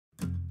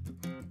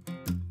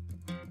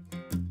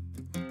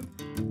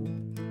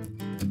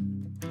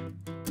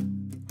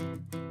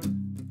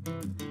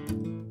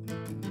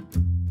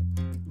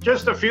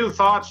Just a few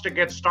thoughts to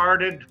get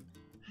started.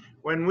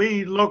 When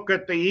we look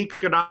at the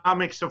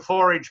economics of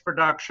forage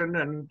production,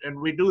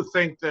 and we do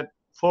think that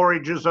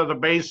forages are the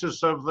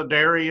basis of the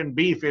dairy and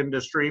beef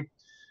industry,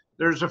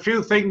 there's a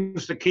few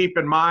things to keep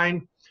in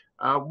mind.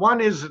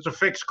 One is that the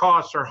fixed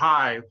costs are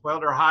high.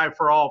 Well, they're high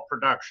for all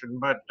production,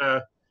 but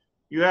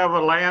you have a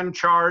land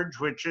charge,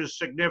 which is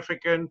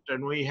significant,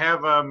 and we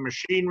have a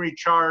machinery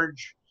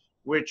charge,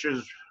 which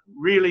is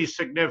really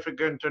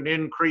significant and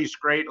increased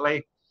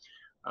greatly.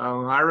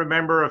 I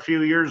remember a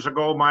few years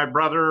ago, my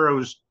brother,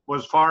 who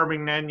was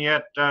farming then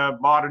yet,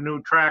 bought a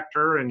new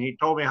tractor, and he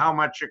told me how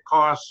much it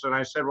costs. And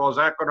I said, well, is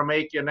that going to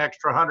make you an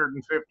extra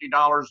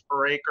 $150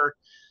 per acre?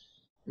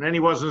 And then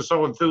he wasn't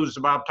so enthused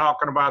about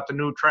talking about the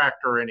new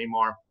tractor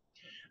anymore.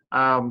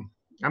 I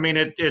mean,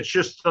 it's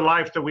just the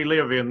life that we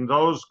live in.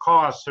 Those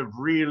costs have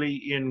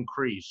really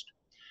increased.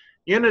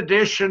 In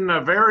addition,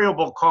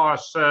 variable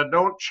costs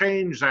don't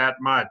change that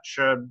much.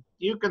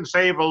 You can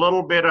save a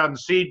little bit on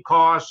seed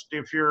cost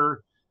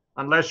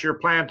unless you're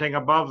planting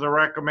above the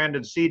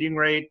recommended seeding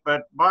rate,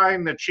 but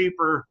buying the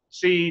cheaper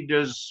seed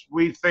is,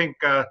 we think,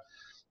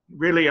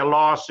 really a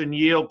loss in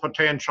yield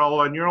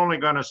potential, and you're only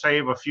going to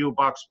save a few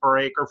bucks per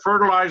acre.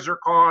 Fertilizer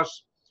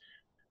costs,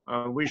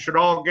 we should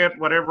all get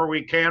whatever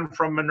we can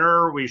from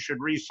manure. We should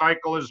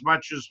recycle as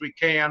much as we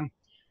can,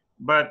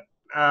 but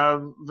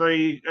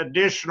the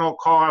additional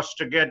cost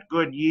to get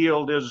good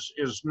yield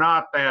is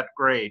not that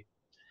great.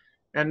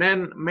 And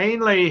then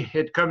mainly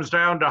it comes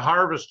down to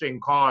harvesting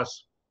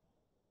costs.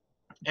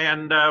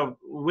 And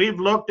we've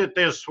looked at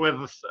this with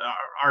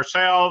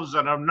ourselves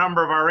and a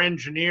number of our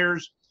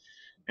engineers,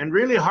 and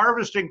really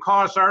harvesting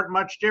costs aren't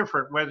much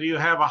different whether you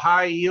have a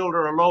high yield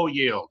or a low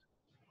yield.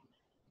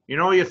 You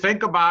know, you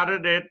think about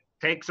it, it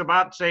takes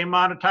about the same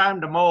amount of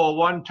time to mow a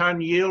 1-ton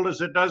yield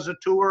as it does a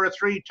 2 or a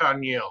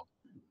 3-ton yield.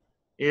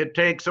 It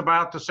takes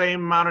about the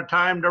same amount of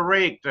time to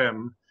rake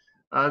them.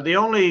 The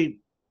only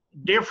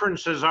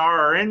differences are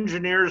our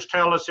engineers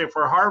tell us if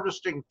we're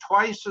harvesting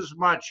twice as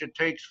much, it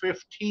takes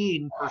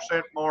 15%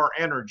 more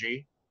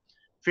energy,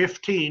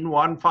 15.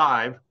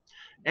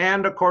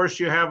 And of course,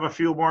 you have a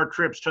few more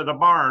trips to the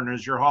barn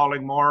as you're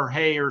hauling more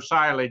hay or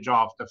silage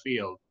off the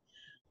field.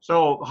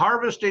 So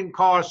harvesting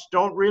costs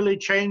don't really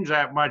change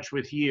that much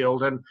with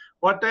yield. And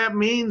what that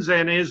means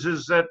then is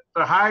that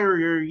the higher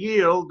your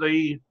yield,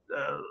 the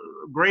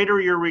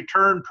greater your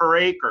return per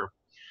acre.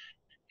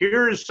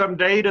 Here's some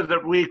data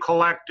that we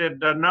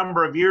collected a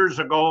number of years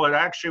ago, and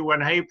actually when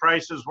hay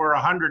prices were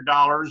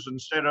 $100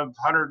 instead of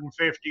 $150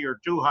 or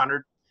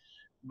 $200.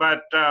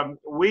 But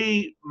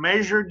we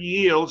measured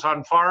yields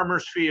on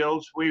farmers'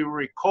 fields. We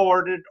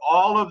recorded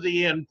all of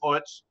the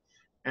inputs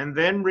and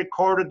then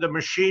recorded the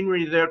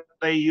machinery that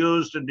they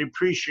used and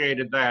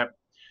depreciated that.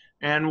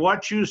 And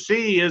what you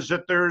see is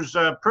that there's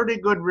a pretty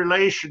good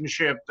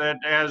relationship that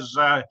as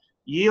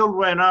yield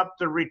went up,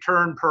 the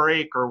return per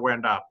acre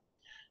went up.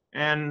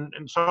 And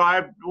so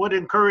I would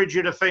encourage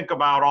you to think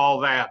about all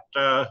that.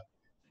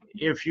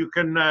 If you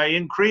can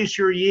increase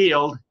your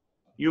yield,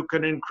 you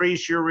can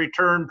increase your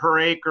return per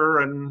acre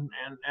and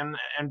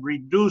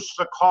reduce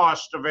the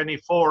cost of any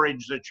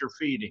forage that you're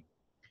feeding.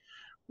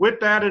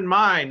 With that in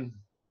mind,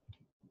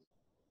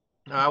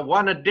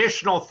 one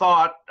additional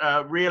thought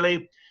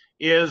really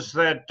is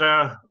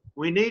that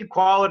we need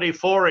quality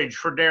forage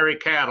for dairy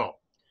cattle.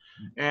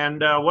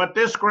 And what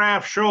this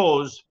graph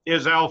shows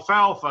is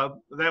alfalfa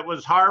that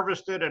was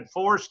harvested at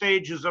 4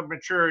 stages of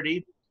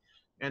maturity,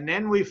 and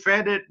then we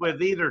fed it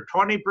with either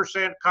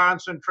 20%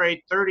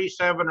 concentrate,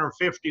 37 or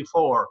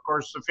 54. Of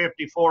course, the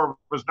 54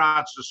 was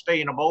not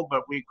sustainable,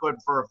 but we could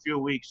for a few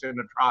weeks in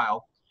the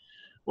trial.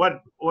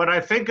 What I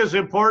think is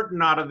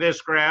important out of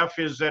this graph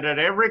is that at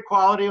every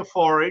quality of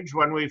forage,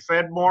 when we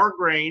fed more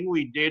grain,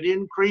 we did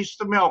increase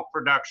the milk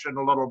production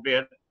a little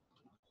bit.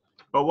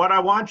 But what I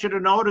want you to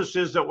notice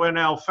is that when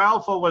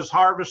alfalfa was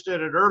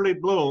harvested at early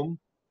bloom,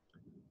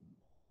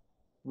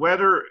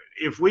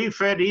 if we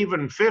fed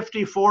even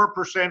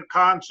 54%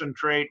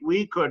 concentrate,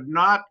 we could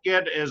not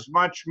get as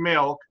much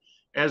milk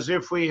as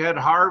if we had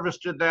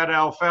harvested that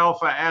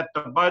alfalfa at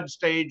the bud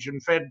stage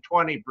and fed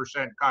 20%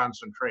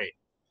 concentrate.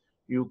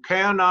 You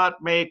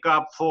cannot make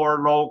up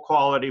for low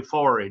quality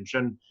forage.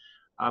 And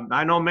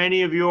I know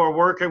many of you are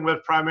working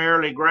with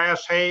primarily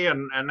grass hay,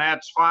 and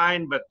that's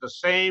fine, but the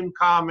same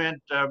comment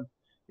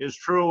is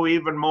true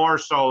even more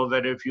so,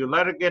 that if you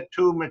let it get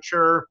too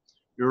mature,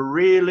 you're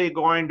really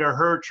going to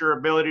hurt your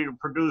ability to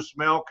produce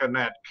milk, and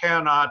that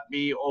cannot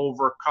be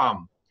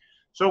overcome.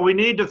 So we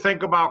need to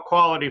think about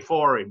quality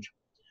forage.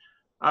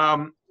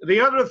 The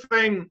other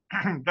thing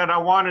that I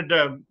wanted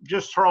to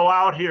just throw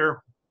out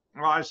here,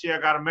 well, I see I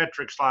got a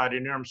metric slide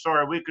in here. I'm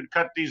sorry, we could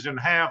cut these in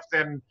half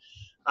then.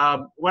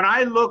 When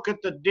I look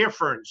at the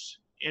difference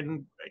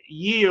in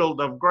yield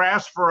of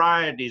grass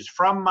varieties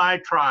from my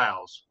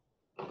trials,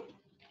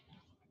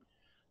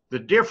 the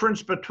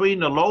difference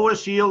between the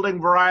lowest yielding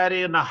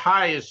variety and the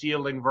highest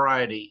yielding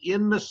variety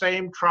in the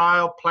same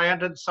trial,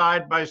 planted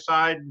side by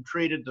side and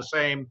treated the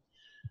same.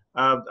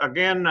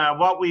 Again,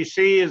 what we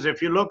see is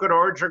if you look at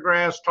orchard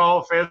grass,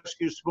 tall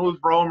fescue,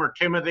 smooth brome, or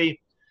timothy,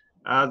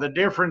 The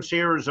difference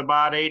here is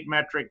about 8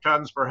 metric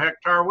tons per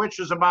hectare, which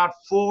is about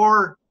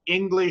 4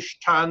 English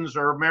tons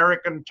or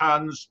American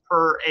tons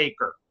per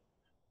acre.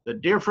 The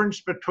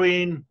difference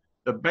between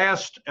the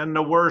best and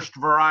the worst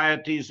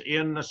varieties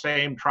in the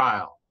same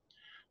trial.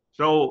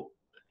 So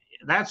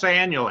that's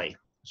annually.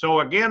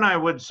 So again, I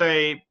would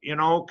say, you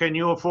know, can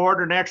you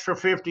afford an extra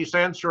 50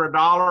 cents or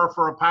 $1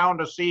 for a pound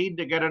of seed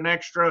to get an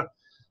extra,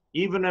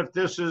 even if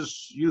this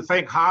is, you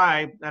think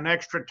high, an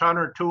extra ton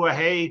or two of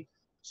hay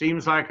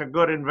seems like a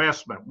good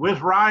investment. With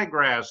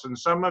ryegrass, and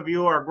some of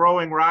you are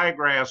growing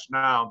ryegrass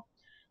now,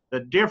 the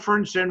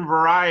difference in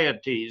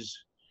varieties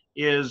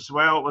is,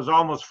 well, it was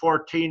almost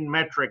 14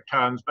 metric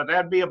tons, but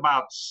that'd be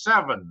about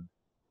 7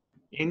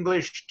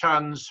 English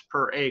tons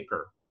per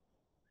acre.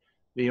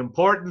 The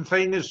important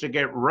thing is to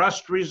get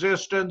rust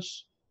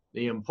resistance.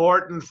 The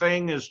important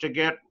thing is to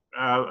get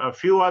a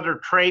few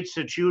other traits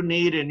that you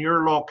need in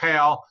your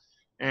locale.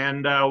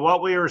 And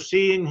what we are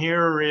seeing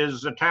here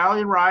is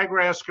Italian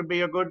ryegrass can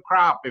be a good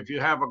crop if you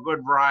have a good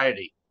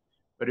variety.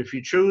 But if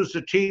you choose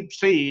the cheap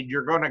seed,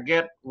 you're going to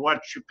get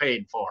what you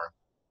paid for.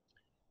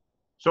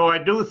 So I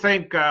do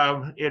think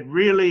it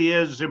really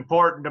is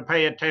important to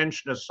pay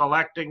attention to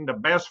selecting the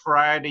best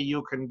variety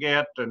you can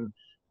get. And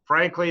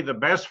frankly, the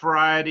best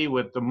variety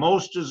with the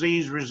most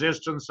disease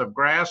resistance of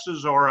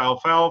grasses or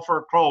alfalfa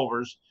or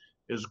clovers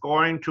is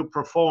going to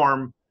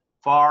perform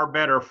far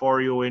better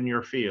for you in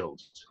your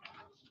fields.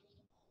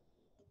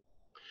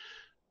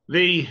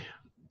 The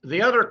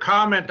other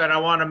comment that I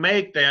want to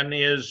make then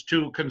is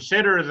to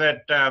consider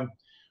that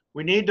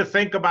we need to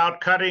think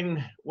about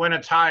cutting when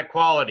it's high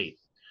quality.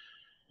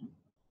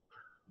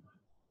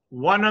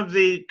 One of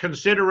the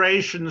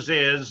considerations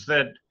is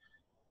that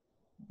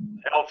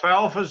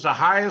alfalfa is the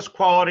highest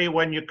quality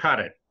when you cut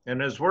it.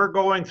 And as we're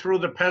going through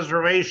the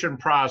preservation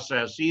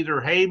process, either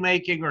hay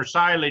making or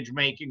silage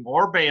making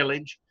or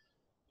baleage,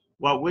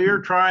 what we're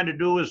trying to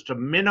do is to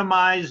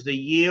minimize the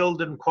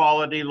yield and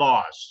quality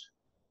loss.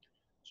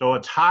 So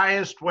it's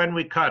highest when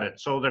we cut it.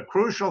 So the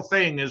crucial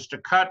thing is to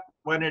cut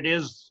when it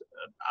is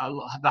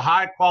the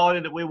high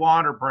quality that we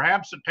want, or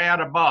perhaps a tad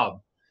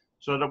above,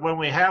 so that when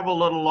we have a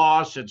little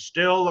loss, it's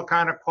still the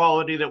kind of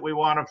quality that we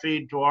want to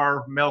feed to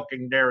our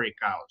milking dairy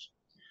cows.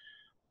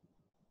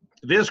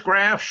 This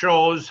graph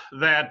shows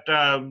that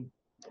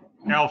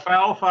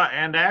alfalfa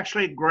and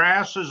actually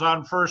grasses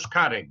on first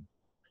cutting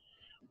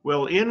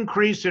will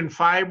increase in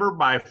fiber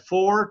by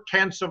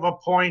 0.4 of a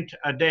point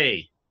a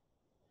day.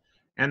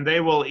 And they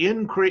will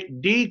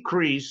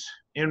decrease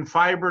in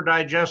fiber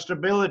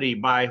digestibility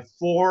by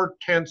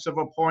 0.4 of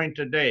a point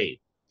a day.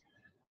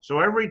 So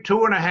every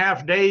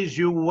 2.5 days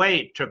you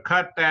wait to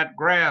cut that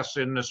grass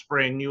in the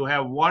spring, you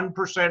have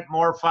 1%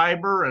 more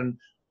fiber, and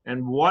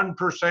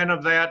 1%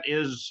 of that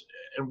is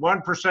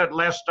 1%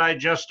 less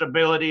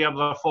digestibility of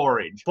the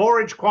forage.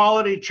 Forage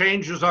quality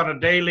changes on a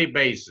daily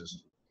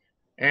basis.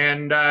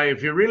 And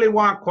if you really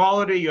want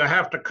quality, you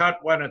have to cut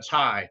when it's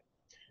high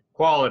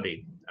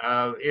quality.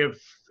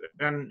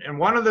 And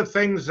one of the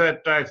things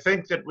that I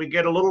think that we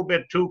get a little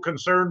bit too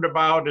concerned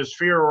about is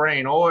fear of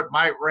rain. Oh, it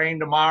might rain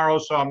tomorrow,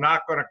 so I'm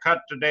not going to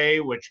cut today,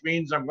 which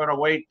means I'm going to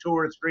wait 2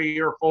 or 3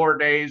 or 4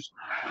 days.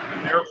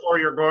 And therefore,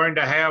 you're going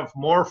to have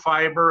more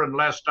fiber and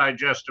less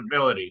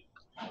digestibility.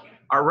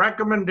 Our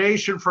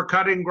recommendation for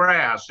cutting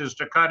grass is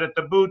to cut at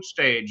the boot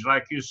stage,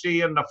 like you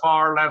see in the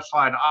far left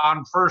slide,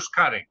 on first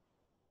cutting.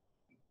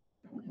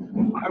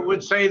 I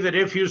would say that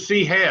if you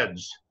see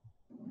heads,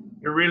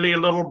 you're really a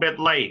little bit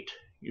late.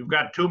 You've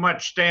got too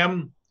much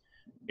stem.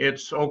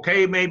 It's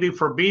okay maybe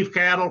for beef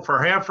cattle,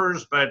 for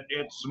heifers, but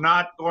it's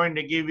not going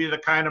to give you the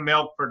kind of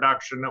milk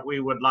production that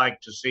we would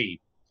like to see.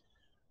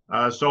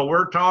 So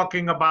we're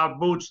talking about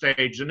boot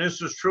stage, and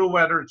this is true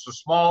whether it's a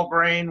small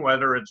grain,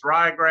 whether it's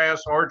ryegrass,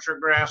 orchard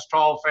grass,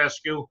 tall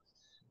fescue.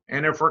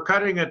 And if we're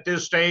cutting at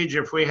this stage,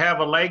 if we have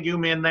a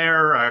legume in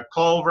there, a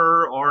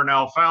clover or an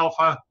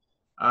alfalfa,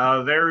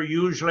 they're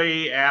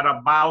usually at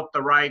about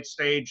the right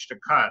stage to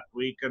cut.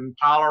 We can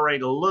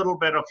tolerate a little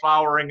bit of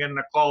flowering in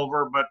the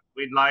clover, but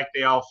we'd like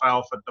the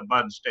alfalfa at the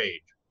bud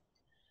stage.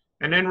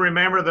 And then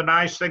remember, the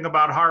nice thing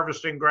about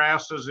harvesting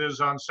grasses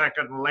is on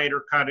second and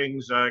later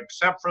cuttings,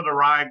 except for the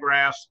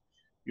ryegrass,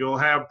 you'll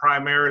have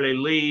primarily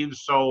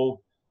leaves. So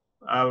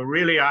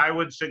really, I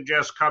would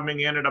suggest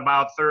coming in at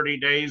about 30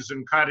 days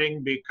and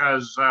cutting,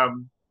 because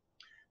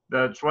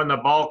that's when the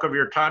bulk of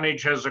your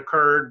tonnage has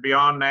occurred.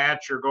 Beyond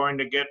that, you're going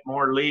to get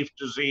more leaf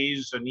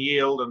disease and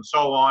yield and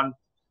so on.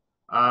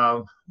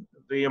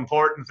 The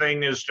important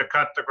thing is to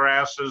cut the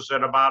grasses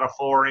at about a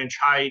 4-inch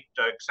height,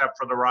 except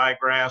for the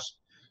ryegrass,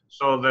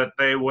 so that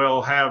they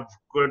will have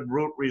good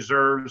root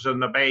reserves in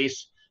the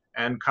base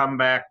and come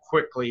back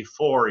quickly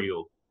for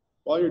you.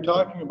 While you're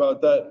talking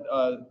about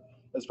that,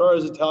 as far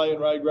as Italian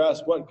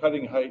ryegrass, what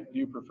cutting height do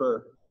you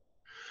prefer?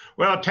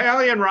 Well,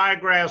 Italian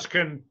ryegrass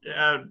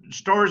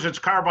stores its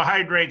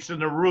carbohydrates in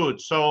the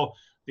roots. So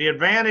the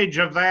advantage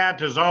of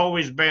that has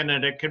always been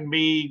that it can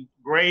be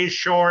grazed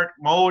short,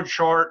 mowed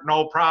short,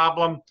 no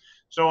problem.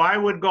 So I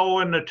would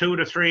go in the 2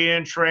 to 3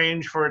 inch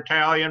range for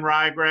Italian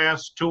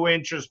ryegrass, 2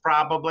 inches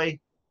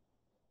probably.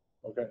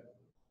 Okay.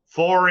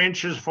 4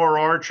 inches for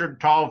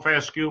orchard, tall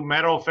fescue,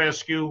 meadow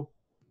fescue.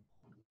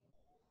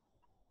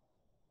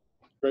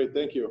 Great,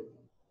 thank you.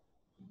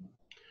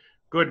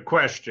 Good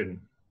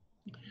question.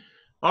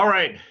 All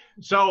right,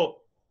 so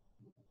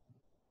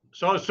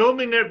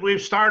assuming that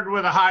we've started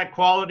with a high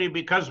quality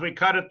because we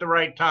cut at the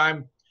right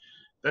time,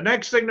 the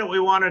next thing that we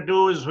want to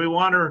do is we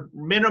want to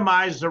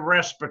minimize the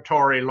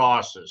respiratory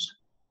losses.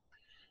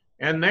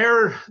 And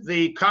there,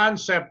 the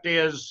concept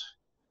is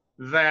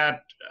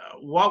that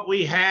what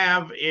we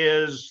have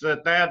is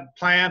that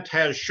plant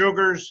has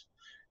sugars.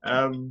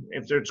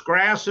 If there's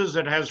grasses,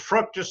 it has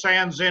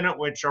fructosands in it,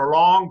 which are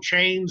long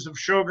chains of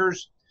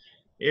sugars.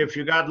 If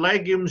you got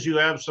legumes, you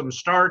have some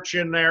starch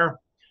in there.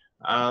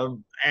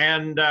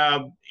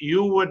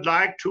 You would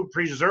like to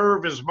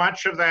preserve as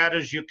much of that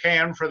as you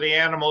can for the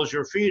animals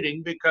you're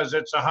feeding because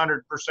it's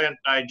 100%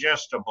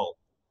 digestible.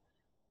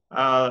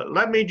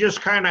 Let me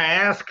just kind of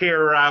ask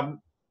here,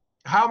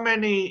 how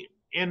many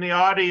in the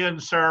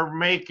audience are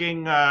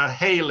making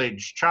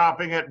haylage,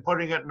 chopping it and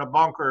putting it in a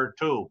bunker or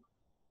two?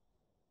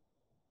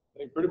 I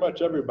think pretty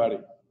much everybody.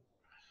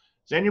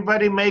 Is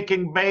anybody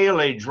making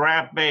baleage,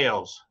 wrap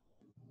bales?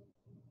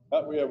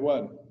 We have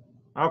one.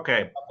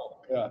 Okay.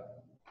 Yeah.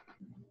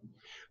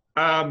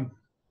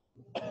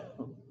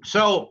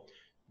 So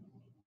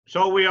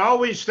we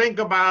always think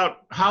about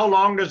how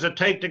long does it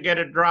take to get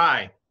it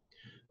dry?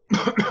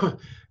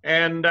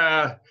 And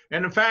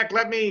in fact,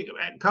 let me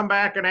come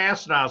back and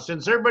ask now,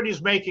 since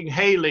everybody's making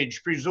haylage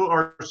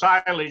or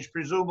silage,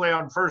 presumably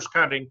on first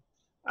cutting,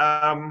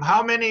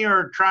 how many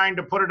are trying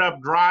to put it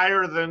up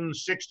drier than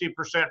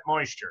 60%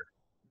 moisture?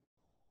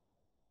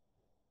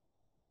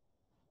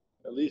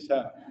 At least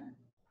half.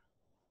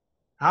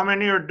 How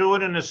many are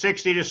doing in the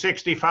 60 to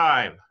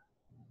 65?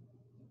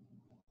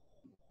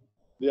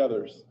 The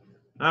others.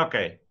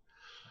 Okay.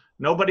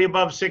 Nobody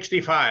above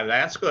 65.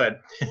 That's good.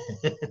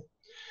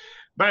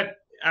 But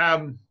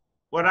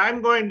what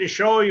I'm going to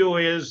show you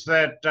is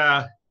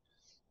that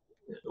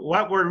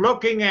what we're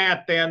looking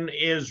at then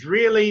is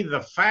really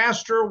the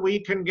faster we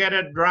can get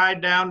it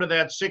dried down to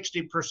that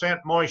 60%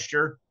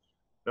 moisture,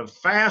 the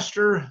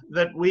faster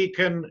that we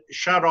can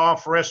shut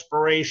off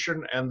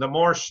respiration and the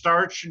more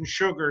starch and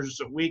sugars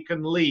that we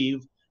can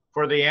leave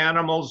for the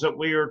animals that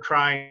we are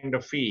trying to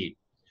feed.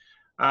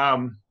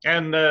 And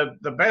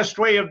the best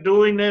way of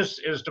doing this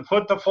is to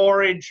put the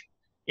forage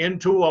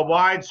into a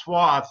wide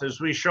swath, as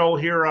we show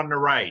here on the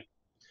right.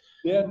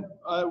 Dan,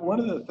 one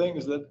of the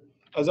things that,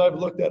 as I've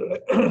looked at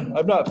it,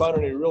 I've not found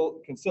any real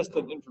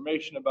consistent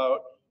information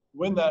about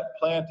when that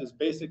plant is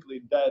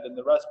basically dead and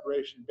the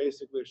respiration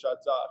basically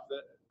shuts off.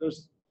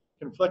 There's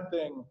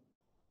conflicting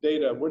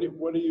data. What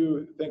do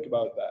you think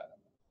about that?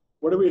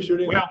 What are we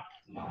shooting? Well,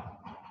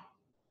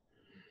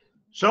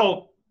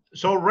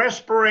 so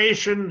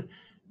respiration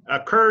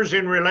occurs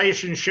in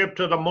relationship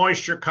to the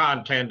moisture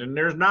content, and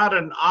there's not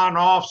an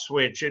on-off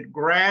switch. It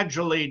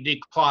gradually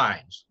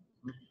declines.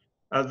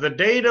 The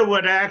data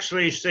would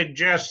actually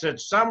suggest that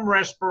some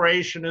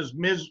respiration is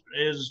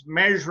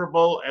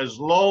measurable as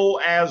low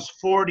as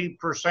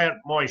 40%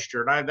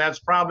 moisture. Now, that's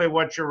probably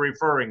what you're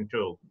referring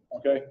to.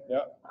 Okay,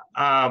 yeah.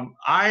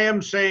 I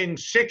am saying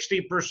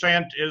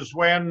 60% is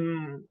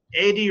when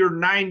 80 or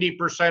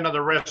 90% of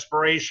the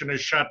respiration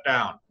is shut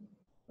down.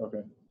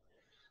 Okay.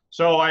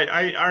 So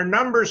our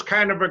numbers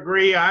kind of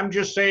agree. I'm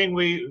just saying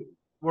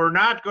we're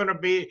not going to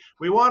be,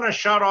 we want to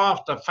shut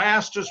off the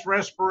fastest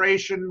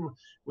respiration.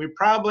 We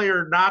probably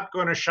are not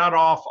going to shut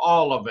off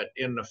all of it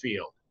in the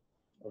field.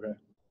 Okay.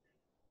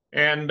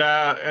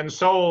 And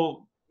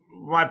so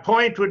my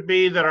point would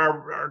be that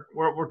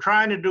what we're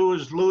trying to do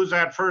is lose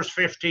that first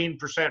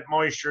 15%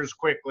 moisture as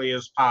quickly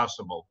as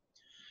possible.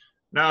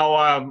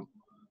 Now,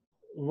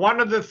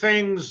 one of the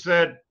things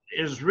that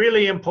is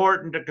really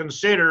important to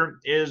consider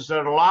is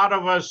that a lot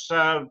of us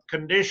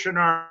condition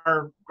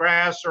our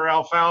grass or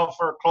alfalfa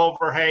or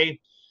clover hay,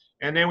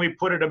 and then we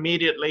put it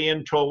immediately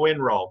into a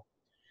windrow.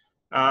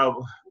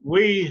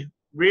 We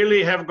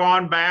really have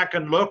gone back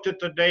and looked at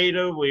the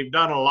data. We've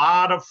done a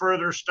lot of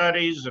further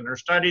studies, and there are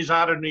studies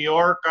out of New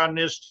York on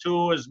this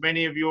too, as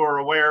many of you are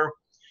aware.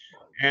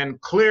 And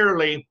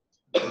clearly,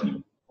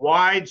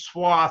 wide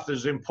swath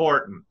is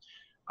important.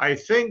 I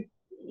think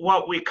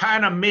what we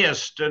kind of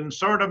missed and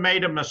sort of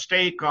made a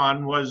mistake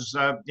on was,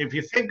 if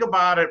you think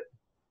about it,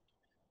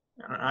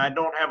 I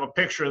don't have a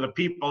picture of the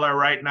people there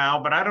right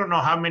now, but I don't know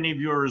how many of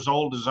you are as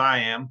old as I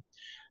am.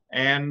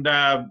 And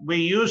we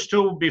used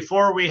to,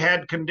 before we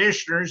had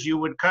conditioners, you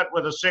would cut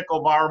with a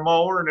sickle bar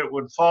mower and it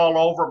would fall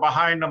over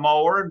behind the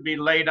mower and be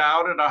laid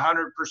out at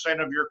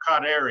 100% of your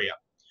cut area.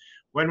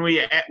 When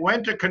we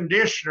went to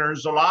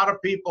conditioners, a lot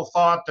of people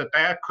thought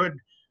that could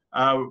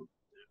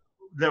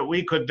that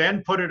we could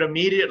then put it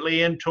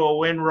immediately into a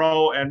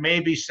windrow and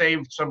maybe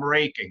save some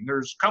raking.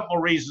 There's a couple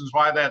reasons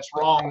why that's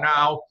wrong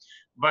now,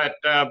 but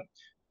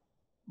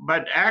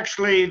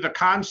actually the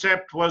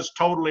concept was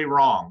totally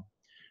wrong.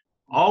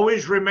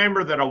 Always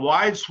remember that a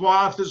wide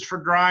swath is for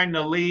drying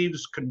the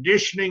leaves,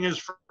 conditioning is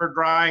for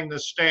drying the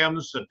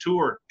stems. The two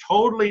are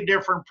totally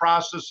different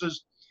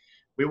processes.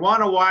 We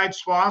want a wide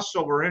swath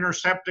so we're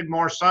intercepting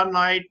more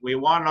sunlight. We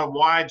want a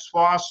wide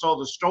swath so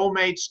the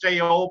stomates stay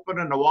open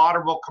and the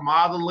water will come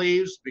out of the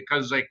leaves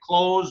because they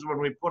close when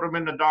we put them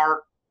in the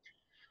dark.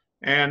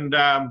 And,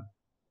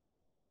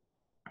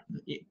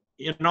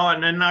 you know,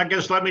 and then I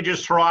guess let me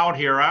just throw out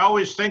here, I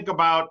always think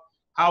about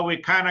how we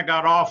kind of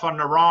got off on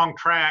the wrong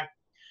track.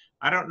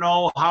 I don't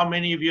know how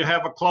many of you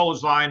have a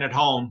clothesline at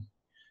home,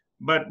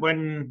 but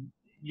when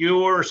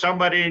you or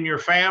somebody in your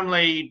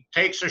family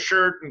takes a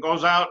shirt and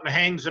goes out and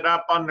hangs it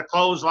up on the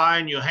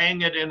clothesline, you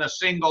hang it in a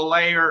single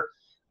layer,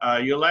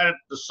 you let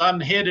the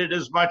sun hit it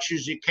as much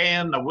as you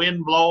can, the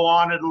wind blow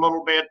on it a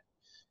little bit.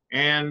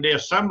 And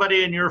if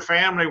somebody in your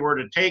family were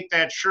to take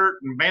that shirt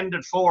and bend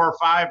it 4 or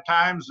 5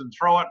 times and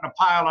throw it in a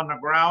pile on the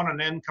ground and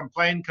then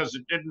complain because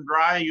it didn't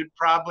dry, you'd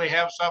probably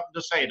have something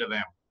to say to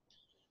them.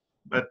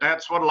 But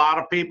that's what a lot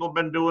of people have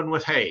been doing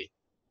with hay.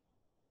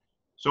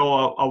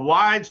 So a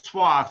wide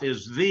swath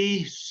is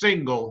the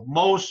single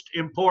most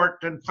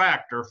important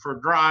factor for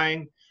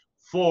drying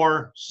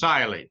for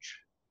silage.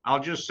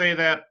 I'll just say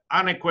that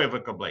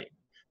unequivocally.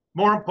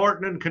 More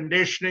important than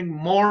conditioning,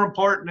 more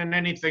important than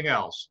anything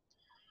else.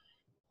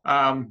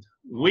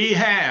 We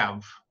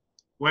have,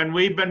 when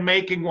we've been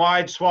making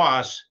wide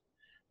swaths,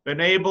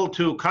 been able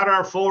to cut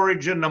our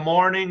forage in the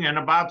morning and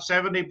about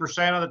 70%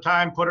 of the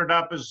time put it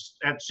up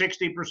at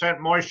 60%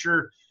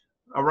 moisture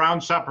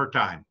around supper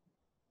time.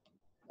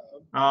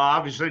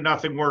 Obviously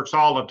nothing works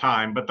all the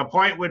time, but the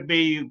point would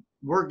be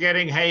we're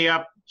getting hay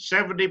up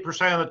 70%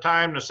 of the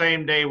time the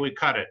same day we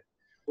cut it.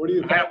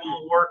 That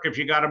won't work if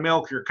you got to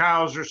milk your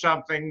cows or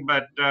something,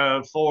 but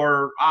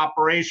for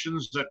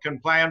operations that can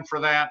plan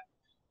for that,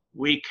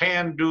 we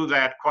can do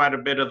that quite a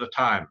bit of the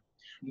time.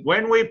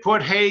 When we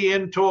put hay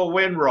into a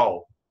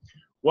windrow,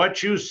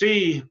 what you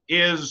see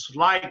is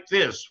like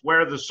this,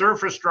 where the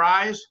surface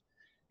dries,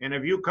 and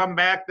if you come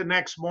back the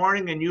next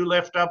morning and you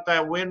lift up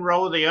that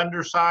windrow, the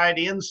underside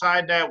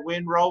inside that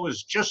windrow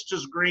is just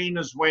as green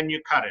as when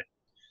you cut it.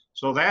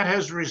 So that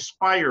has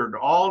respired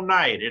all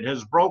night. It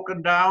has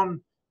broken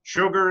down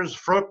sugars,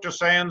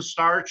 fructosan,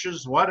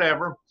 starches,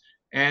 whatever,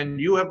 and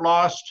you have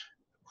lost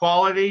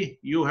quality,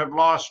 you have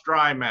lost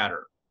dry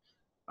matter.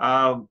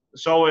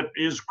 So it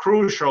is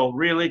crucial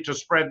really to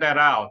spread that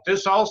out.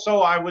 This also,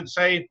 I would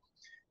say,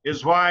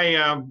 is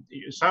why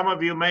some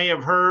of you may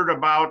have heard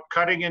about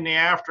cutting in the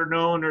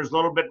afternoon. There's a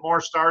little bit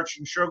more starch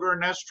and sugar,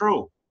 and that's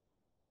true.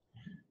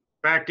 In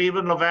fact,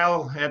 even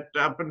Laval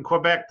up in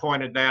Quebec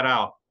pointed that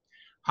out.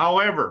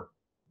 However,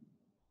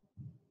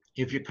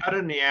 if you cut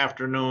in the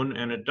afternoon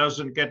and it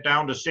doesn't get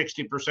down to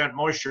 60%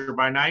 moisture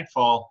by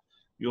nightfall,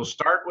 you'll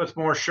start with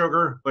more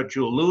sugar, but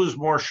you'll lose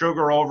more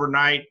sugar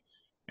overnight,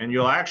 and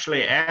you'll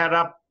actually end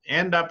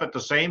up at the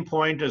same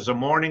point as a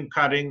morning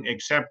cutting,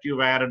 except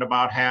you've added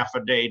about half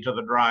a day to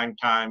the drying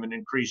time and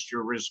increased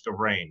your risk of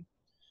rain.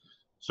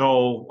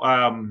 So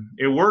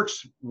it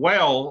works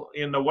well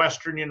in the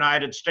Western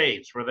United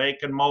States, where they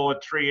can mow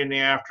at 3 in the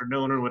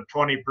afternoon and with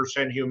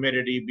 20%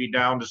 humidity be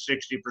down to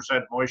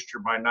 60% moisture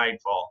by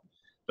nightfall.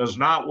 Does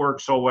not work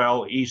so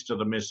well east of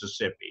the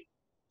Mississippi.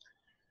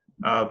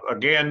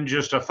 Again,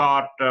 just a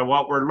thought,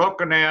 what we're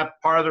looking at,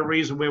 part of the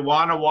reason we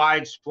want a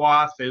wide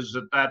swath is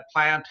that that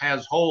plant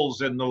has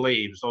holes in the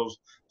leaves, those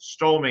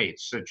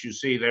stomates that you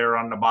see there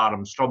on the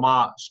bottom,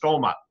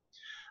 stoma.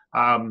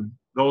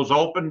 Those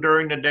open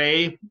during the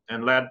day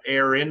and let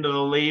air into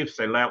the leaf,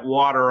 they let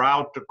water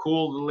out to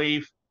cool the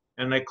leaf,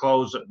 and they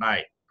close at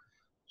night.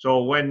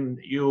 So when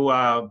you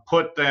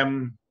put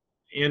them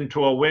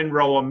into a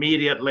windrow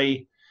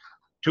immediately,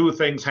 2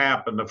 things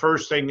happen. The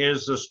first thing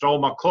is the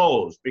stoma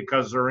closed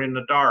because they're in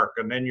the dark,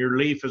 and then your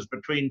leaf is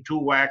between 2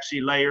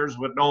 waxy layers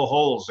with no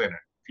holes in it.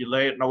 If you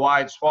lay it in a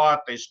wide swath,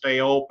 they stay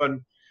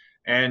open,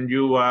 and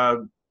you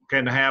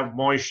can have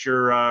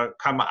moisture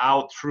come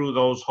out through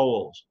those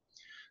holes.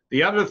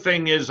 The other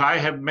thing is I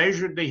have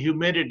measured the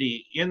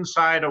humidity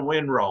inside a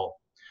windrow,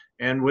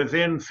 and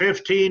within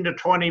 15 to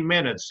 20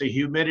 minutes, the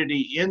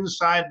humidity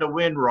inside the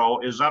windrow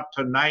is up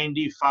to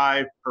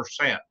 95%.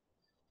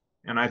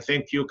 And I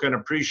think you can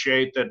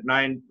appreciate that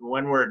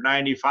when we're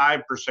at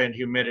 95%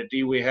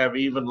 humidity, we have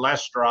even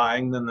less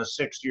drying than the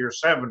 60 or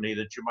 70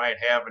 that you might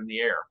have in the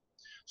air.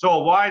 So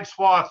a wide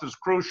swath is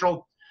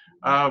crucial.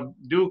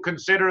 Do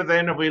consider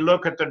then, if we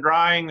look at the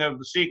drying of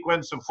the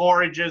sequence of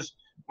forages,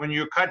 when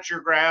you cut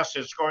your grass,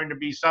 it's going to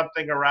be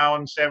something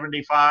around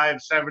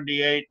 75,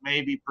 78,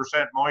 maybe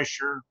percent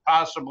moisture,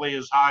 possibly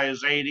as high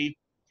as 80.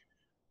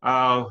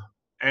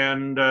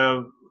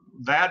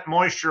 That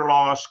moisture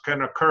loss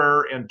can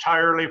occur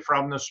entirely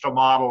from the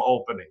stomatal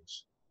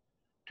openings.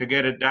 To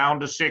get it down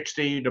to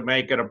 60, to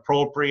make it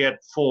appropriate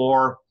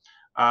for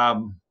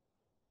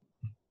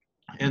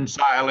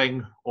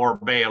ensiling or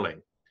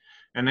baling.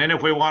 And then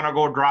if we want to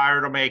go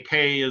drier to make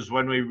hay is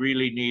when we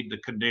really need the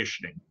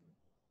conditioning.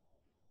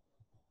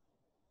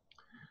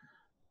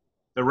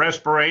 The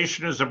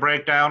respiration is a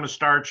breakdown of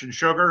starch and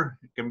sugar.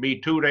 It can be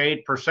 2 to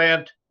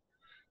 8%.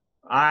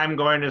 I'm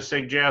going to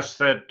suggest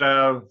that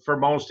for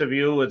most of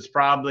you, it's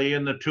probably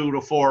in the 2 to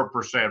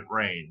 4%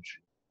 range.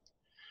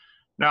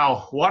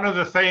 Now, one of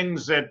the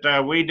things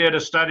that we did a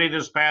study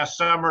this past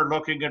summer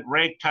looking at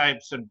rake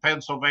types in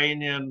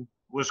Pennsylvania and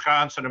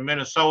Wisconsin and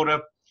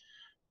Minnesota.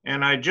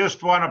 And I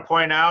just want to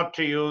point out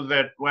to you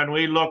that when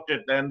we looked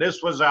at, and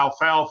this was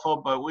alfalfa,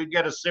 but we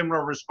get a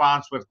similar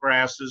response with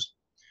grasses,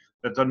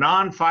 that the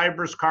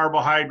non-fibrous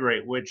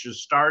carbohydrate, which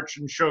is starch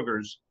and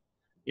sugars,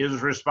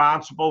 is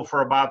responsible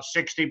for about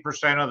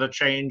 60% of the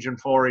change in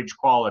forage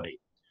quality.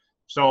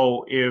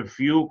 So if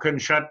you can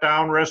shut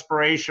down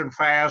respiration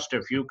fast,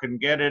 if you can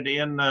get it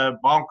in the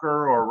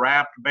bunker or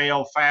wrapped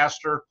bale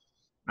faster,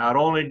 not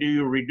only do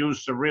you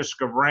reduce the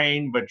risk of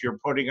rain, but you're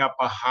putting up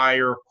a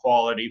higher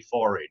quality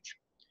forage.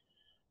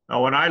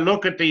 Now, when I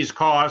look at these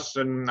costs,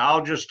 and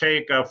I'll just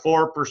take a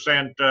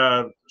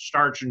 4%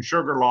 starch and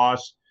sugar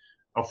loss,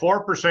 a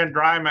 4%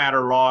 dry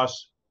matter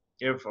loss,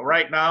 if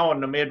right now in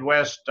the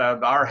Midwest,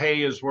 our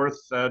hay is worth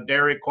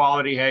dairy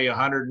quality hay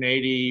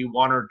 $181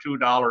 or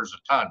 $2 a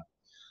ton.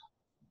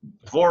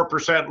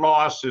 4%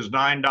 loss is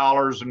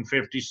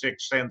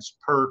 $9.56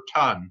 per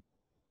ton.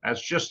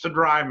 That's just the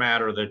dry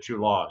matter that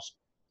you lost.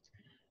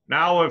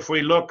 Now, if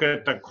we look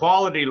at the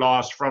quality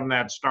loss from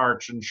that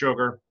starch and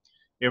sugar,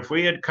 if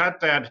we had cut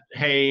that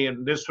hay,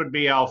 and this would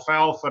be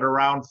alfalfa at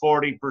around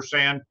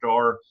 40%,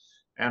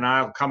 and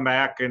I'll come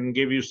back and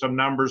give you some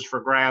numbers for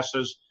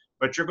grasses,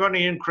 but you're going to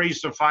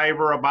increase the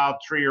fiber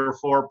about 3 or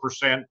 4%,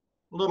 a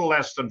little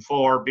less than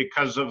 4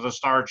 because of the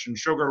starch and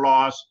sugar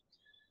loss.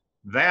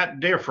 That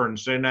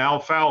difference in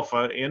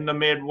alfalfa in the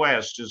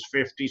Midwest is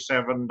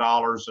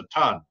 $57 a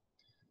ton.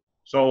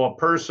 So a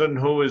person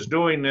who is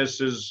doing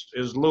this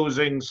is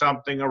losing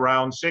something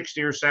around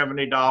 $60 or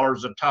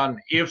 $70 a ton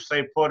if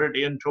they put it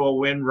into a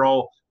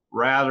windrow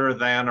rather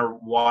than a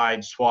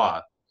wide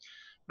swath.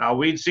 Now,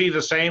 we'd see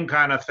the same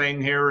kind of thing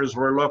here as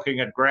we're looking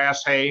at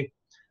grass hay.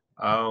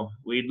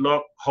 We'd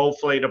look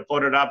hopefully to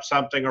put it up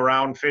something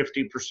around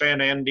 50%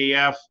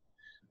 NDF.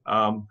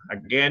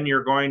 Again,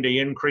 you're going to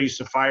increase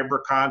the fiber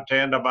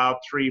content about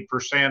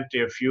 3%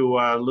 if you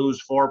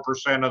lose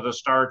 4% of the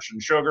starch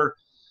and sugar,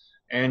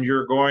 and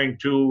you're going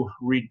to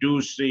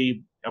reduce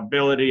the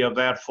ability of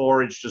that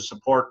forage to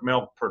support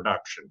milk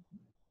production.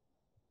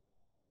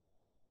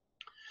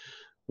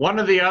 One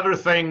of the other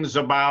things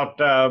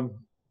about, I'll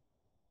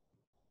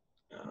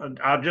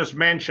just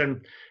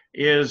mention,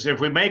 is if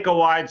we make a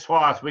wide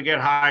swath, we get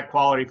high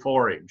quality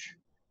forage.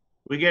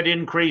 We get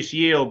increased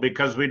yield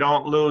because we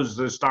don't lose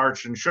the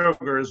starch and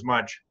sugar as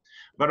much,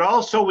 but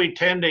also we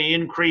tend to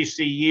increase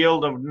the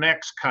yield of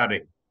next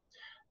cutting.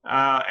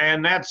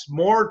 And that's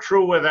more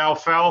true with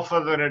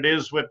alfalfa than it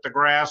is with the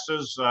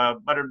grasses,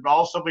 but it'd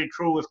also be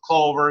true with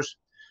clovers.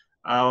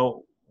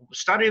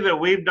 Study that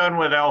we've done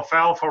with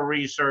alfalfa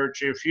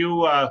research, if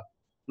you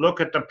look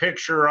at the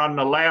picture on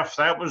the left,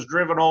 that was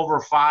driven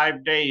over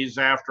 5 days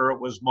after it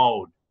was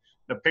mowed.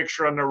 The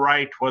picture on the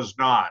right was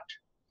not.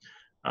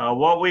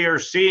 What we are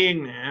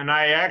seeing, and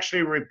I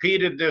actually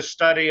repeated this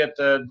study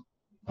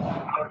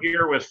out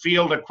here with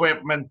field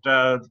equipment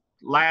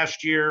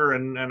last year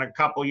and a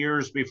couple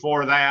years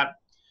before that.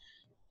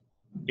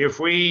 If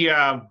we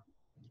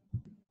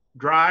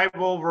drive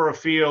over a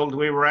field,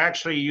 we were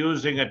actually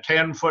using a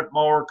 10-foot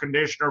mower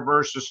conditioner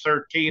versus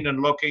 13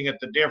 and looking at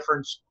the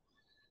difference.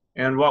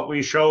 And what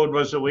we showed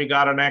was that we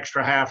got an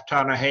extra half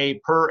ton of hay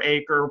per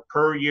acre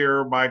per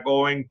year by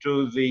going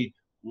to the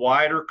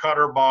wider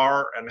cutter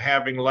bar and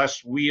having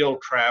less wheel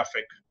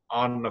traffic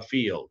on the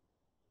field.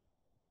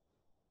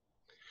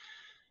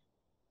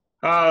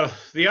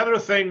 The other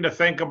thing to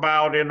think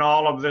about in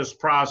all of this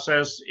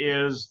process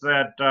is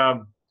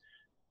that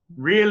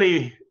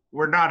really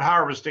we're not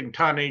harvesting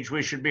tonnage,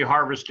 we should be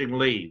harvesting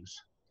leaves.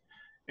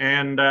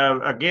 And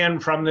again,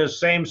 from this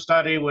same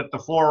study with the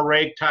 4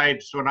 rake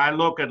types, when I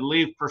look at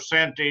leaf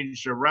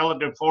percentage or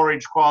relative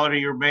forage quality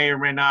you may or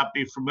may not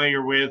be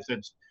familiar with,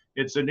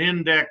 it's an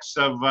index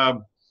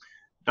of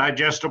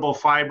digestible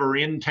fiber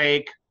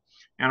intake,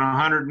 and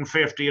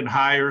 150 and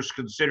higher is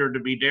considered to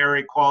be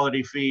dairy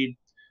quality feed.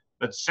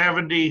 But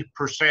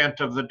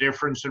 70% of the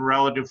difference in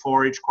relative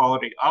forage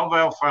quality of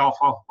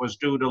alfalfa was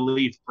due to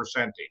leaf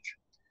percentage.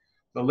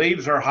 The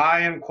leaves are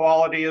high in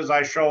quality, as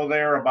I show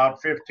there,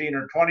 about 15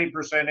 or 20%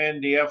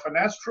 NDF, and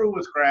that's true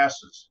with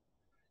grasses.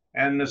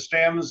 And the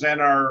stems then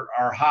are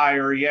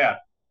higher yet.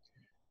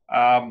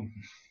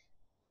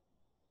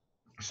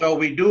 So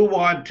we do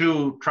want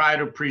to try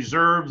to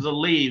preserve the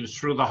leaves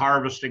through the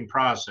harvesting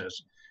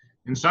process.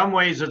 In some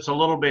ways, it's a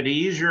little bit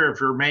easier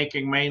if you're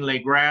making mainly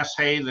grass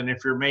hay than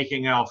if you're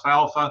making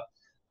alfalfa.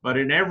 But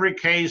in every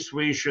case,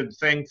 we should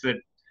think that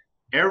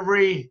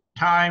every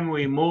time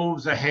we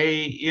move the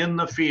hay in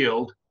the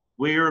field,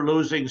 we are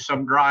losing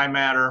some dry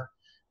matter.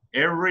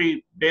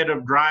 Every bit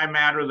of dry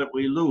matter that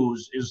we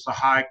lose is the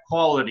high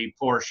quality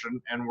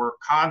portion, and we're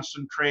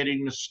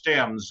concentrating the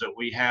stems that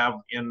we have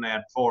in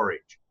that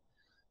forage.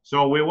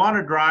 So we want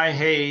to dry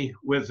hay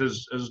with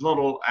as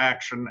little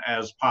action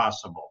as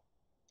possible.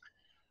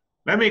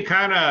 Let me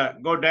kind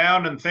of go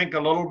down and think a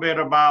little bit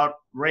about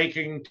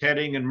raking,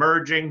 tedding, and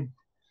merging.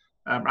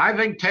 I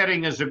think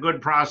tedding is a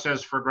good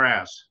process for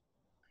grass.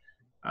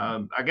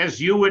 I guess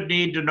you would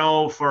need to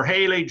know for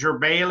haylage or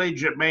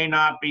baleage, it may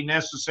not be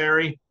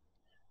necessary.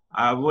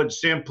 I would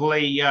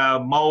simply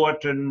mow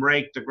it and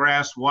rake the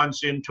grass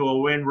once into a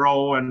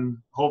windrow, and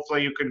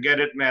hopefully you can get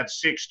it in that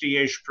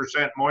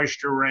 60-ish%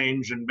 moisture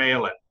range and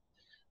bale it.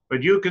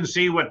 But you can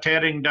see what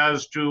tedding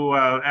does to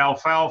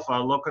alfalfa.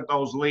 Look at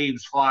those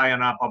leaves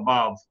flying up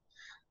above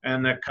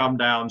and that come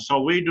down.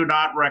 So we do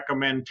not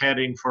recommend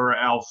tedding for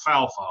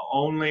alfalfa,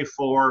 only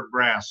for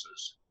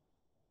grasses.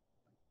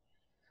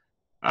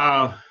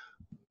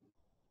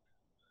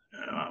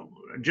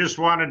 Just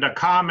wanted to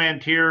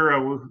comment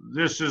here.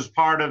 This is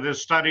part of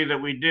this study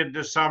that we did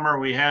this summer.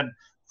 We had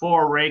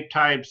 4 rake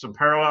types: a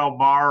parallel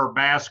bar or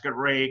basket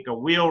rake, a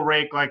wheel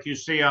rake like you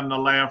see on the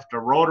left, a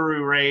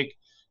rotary rake,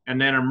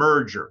 and then a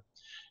merger.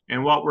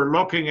 And what we're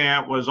looking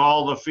at was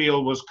all the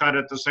field was cut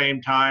at the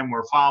same time.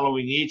 We're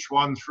following each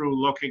one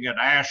through, looking at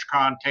ash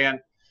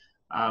content.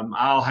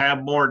 I'll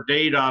have more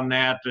data on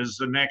that as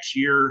the next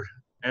year,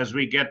 as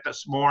we get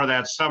this more of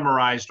that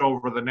summarized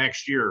over the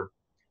next year.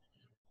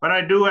 But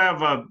I do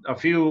have a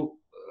few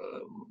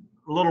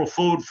little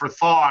food for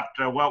thought,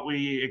 what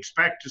we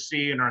expect to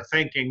see in our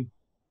thinking.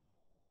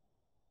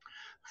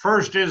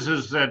 First is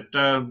that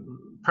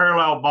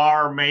parallel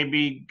bar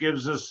maybe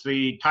gives us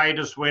the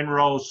tightest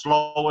windrow,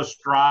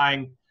 slowest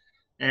drying,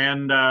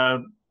 and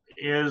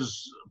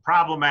is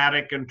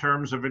problematic in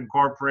terms of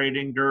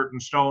incorporating dirt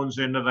and stones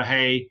into the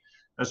hay,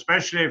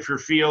 especially if your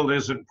field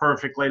isn't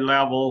perfectly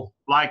level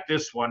like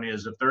this one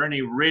is. If there are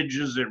any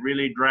ridges, it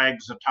really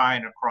drags the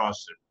tine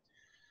across it.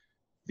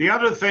 The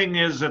other thing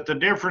is that the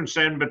difference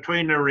in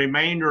between the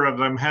remainder of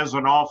them has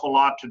an awful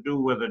lot to do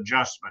with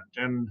adjustment.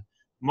 And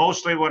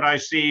mostly what I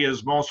see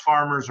is most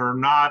farmers are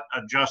not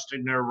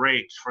adjusting their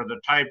rakes for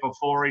the type of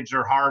forage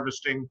they're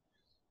harvesting.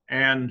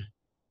 And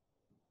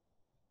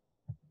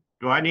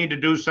do I need to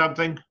do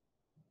something?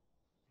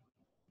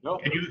 No.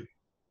 Can you?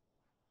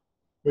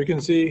 We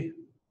can see.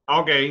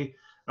 Okay,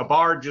 a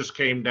bar just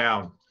came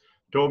down.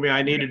 Told me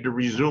I needed to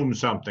resume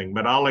something,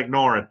 but I'll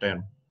ignore it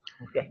then.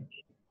 Okay.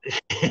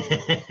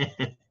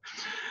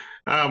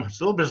 It's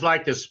a little bit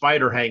like this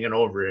spider hanging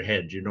over your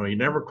head. You know, you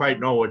never quite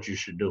know what you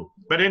should do.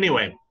 But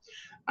anyway,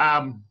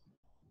 the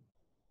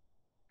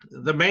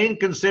main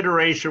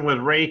consideration with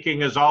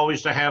raking is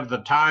always to have the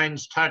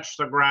tines touch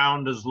the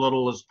ground as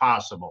little as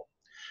possible.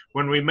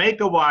 When we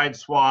make a wide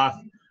swath,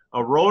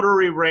 a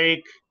rotary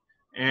rake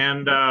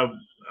and a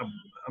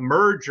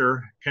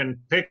merger can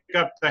pick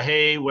up the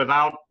hay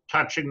without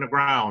touching the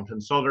ground,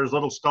 and so there's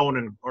little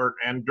stone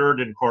and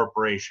dirt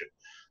incorporation.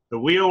 The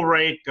wheel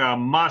rake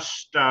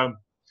must, of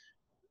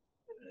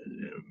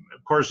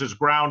course, is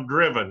ground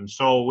driven,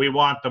 so we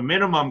want the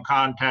minimum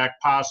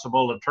contact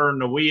possible to turn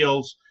the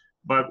wheels,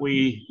 but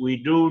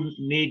we do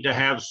need to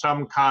have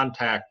some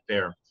contact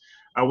there.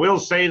 I will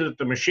say that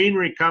the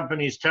machinery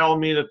companies tell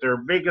me that their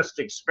biggest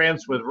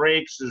expense with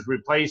rakes is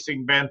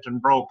replacing bent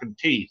and broken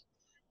teeth,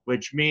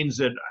 which means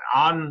that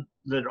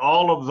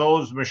all of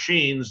those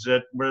machines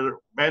that where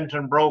bent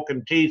and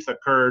broken teeth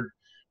occurred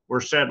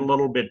were set a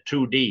little bit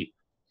too deep.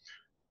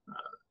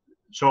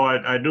 So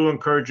I do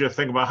encourage you to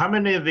think about how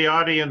many of the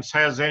audience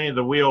has any of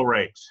the wheel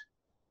rakes.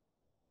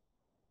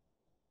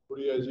 What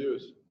do you guys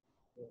use?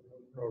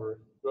 Rotary.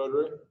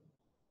 Rotary?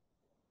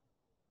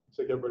 It's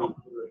like everybody.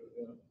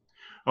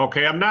 Yeah.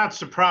 Okay, I'm not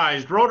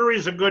surprised. Rotary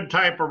is a good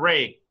type of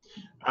rake.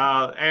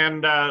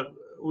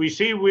 We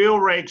see wheel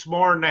rakes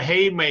more in the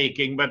hay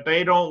making, but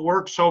they don't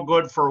work so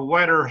good for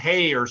wetter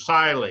hay or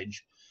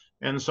silage.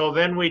 And so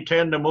then we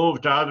tend to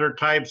move to other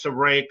types of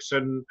rakes,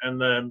 and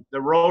the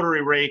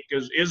rotary rake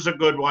is a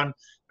good one.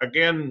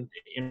 Again,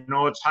 you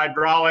know, it's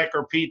hydraulic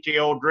or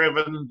PTO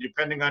driven,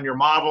 depending on your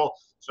model.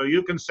 So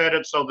you can set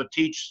it so the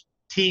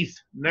teeth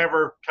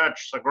never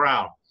touch the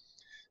ground.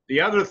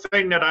 The other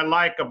thing that I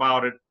like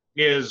about it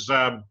is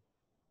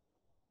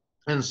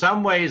in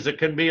some ways it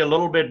can be a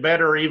little bit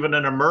better even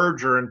in a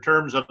merger in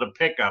terms of the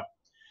pickup.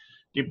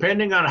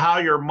 Depending on how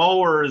your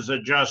mower is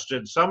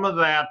adjusted, some of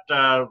that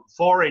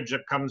forage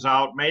that comes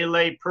out may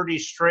lay pretty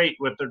straight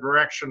with the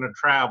direction of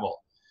travel.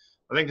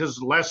 I think this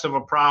is less of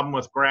a problem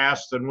with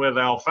grass than with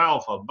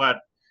alfalfa,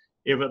 but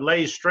if it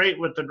lays straight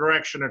with the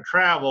direction of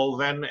travel,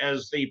 then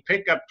as the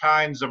pickup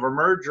tines of a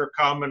merger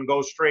come and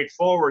go straight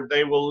forward,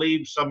 they will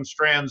leave some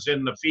strands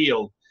in the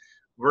field,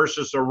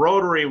 versus a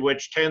rotary,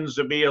 which tends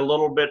to be a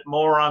little bit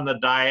more on the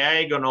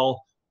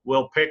diagonal,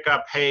 will pick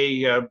up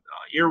hay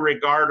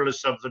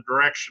irregardless of the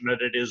direction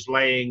that it is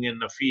laying in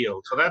the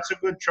field. So that's a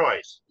good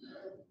choice.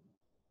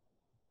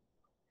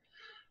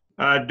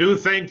 I do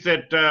think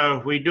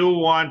that we do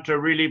want to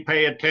really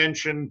pay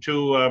attention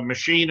to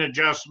machine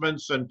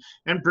adjustments,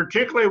 and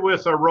particularly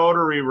with a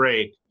rotary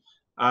rake.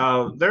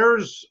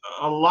 There's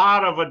a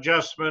lot of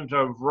adjustment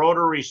of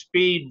rotary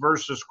speed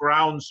versus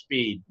ground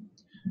speed.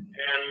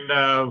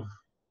 And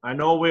I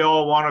know we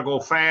all want to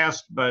go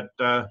fast, but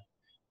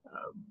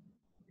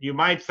you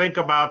might think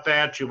about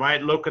that. You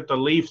might look at the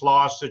leaf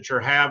loss that you're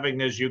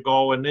having as you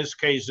go. In this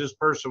case, this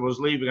person was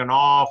leaving an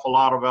awful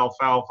lot of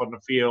alfalfa in the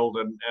field,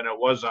 and it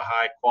was a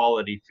high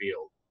quality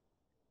field.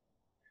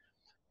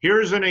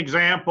 Here's an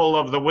example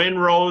of the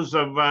windrows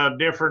of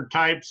different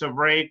types of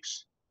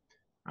rakes.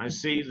 I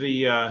see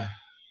the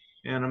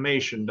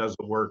animation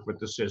doesn't work with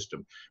the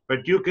system, but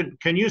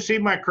can you see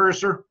my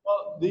cursor?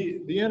 Well,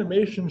 the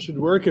animation should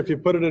work if you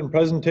put it in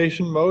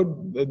presentation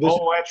mode.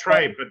 Oh, that's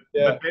right, but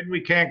then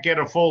we can't get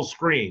a full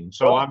screen,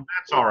 so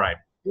that's all right.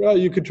 Well,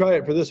 you could try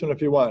it for this one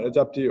if you want. It's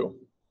up to you.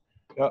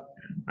 Yeah.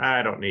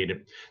 I don't need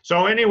it.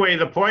 So anyway,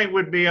 the point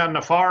would be on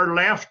the far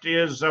left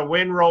is a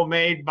windrow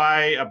made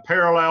by a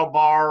parallel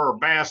bar or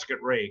basket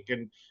rake.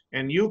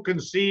 And you can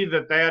see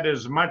that that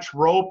is much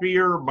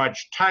ropier,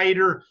 much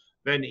tighter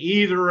than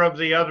either of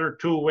the other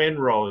two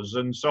windrows.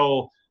 And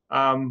so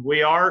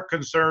we are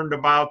concerned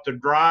about the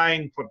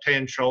drying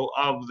potential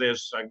of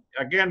this.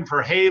 Again,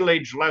 for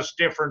haylage, less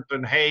different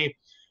than hay,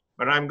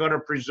 but I'm going to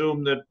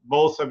presume that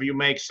both of you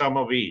make some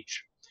of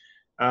each.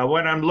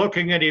 When I'm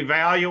looking at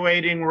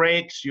evaluating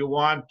rakes, you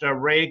want a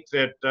rake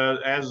that,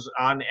 as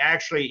on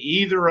actually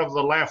either of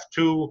the left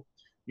two,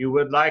 you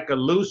would like a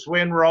loose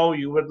windrow,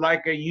 you would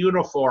like a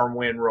uniform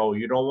windrow.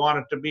 You don't want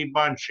it to be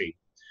bunchy.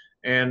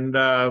 And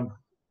a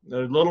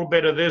little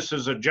bit of this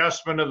is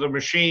adjustment of the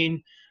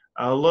machine.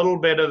 A little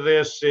bit of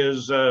this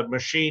is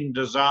machine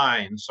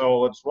design.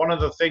 So it's one of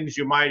the things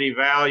you might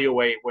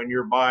evaluate when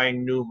you're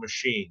buying new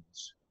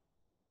machines.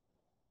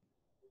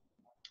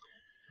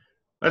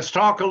 Let's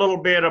talk a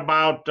little bit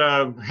about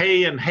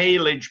hay and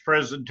haylage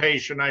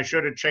presentation. I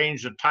should have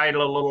changed the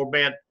title a little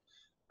bit.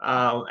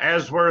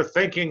 As we're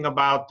thinking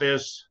about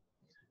this,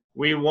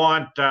 we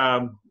want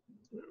to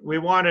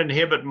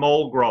inhibit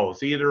mold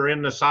growth, either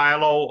in the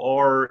silo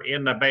or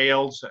in the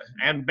bales,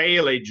 and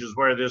baleage is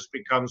where this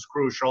becomes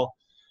crucial.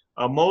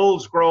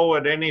 Molds grow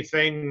at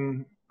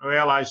anything,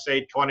 well, I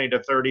say 20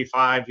 to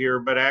 35 here,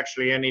 but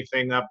actually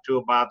anything up to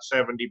about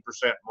 70%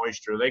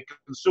 moisture. They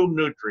consume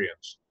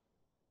nutrients.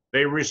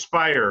 They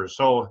respire.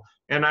 So,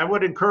 and I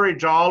would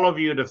encourage all of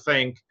you to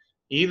think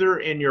either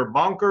in your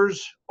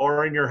bunkers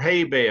or in your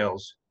hay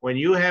bales, when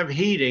you have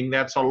heating,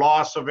 that's a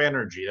loss of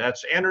energy.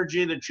 That's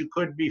energy that you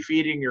could be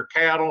feeding your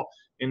cattle.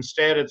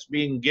 Instead, it's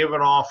being given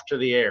off to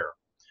the air.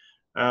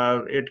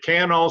 It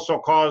can also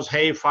cause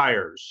hay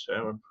fires,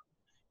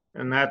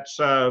 and that's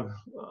a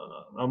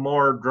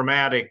more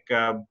dramatic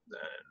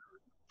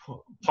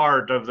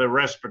part of the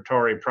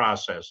respiratory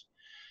process.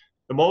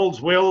 The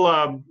molds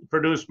will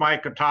produce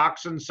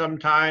mycotoxins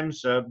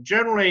sometimes.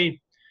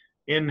 Generally,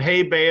 in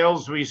hay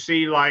bales, we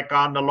see, like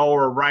on the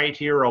lower right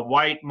here, a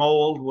white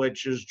mold,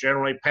 which is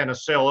generally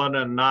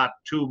penicillin and not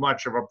too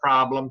much of a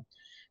problem.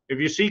 If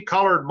you see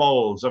colored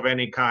molds of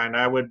any kind,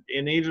 I would,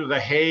 in either the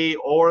hay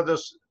or the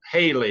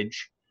haylage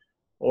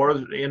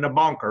or in a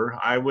bunker,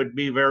 I would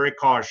be very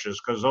cautious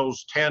because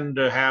those tend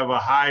to have a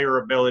higher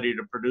ability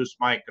to produce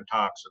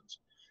mycotoxins.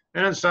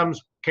 And in some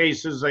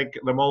cases,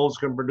 the molds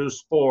can produce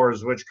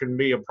spores, which can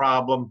be a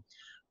problem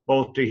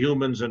both to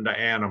humans and to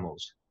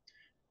animals.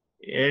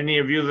 Any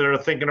of you that are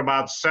thinking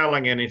about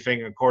selling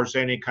anything, of course,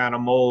 any kind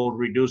of mold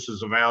reduces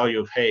the value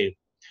of hay.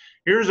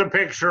 Here's a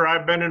picture.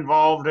 I've been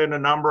involved in a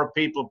number of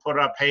people put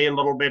up hay a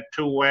little bit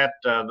too wet.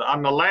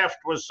 On the left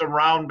was some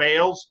round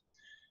bales.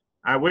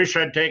 I wish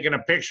I'd taken a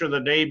picture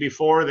the day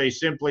before. They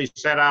simply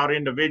set out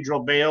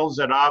individual bales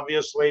that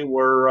obviously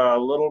were a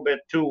little bit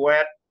too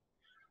wet.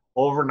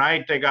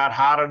 Overnight, they got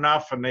hot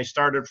enough and they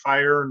started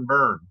fire and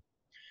burn.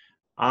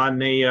 On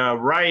the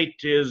right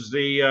is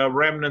the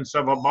remnants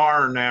of a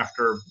barn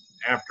after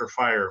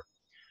fire.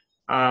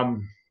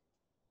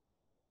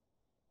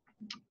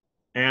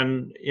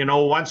 And, you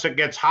know, once it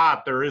gets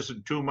hot, there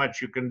isn't too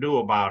much you can do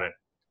about it.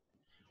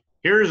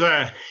 Here's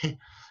a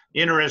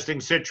interesting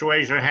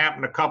situation that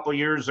happened a couple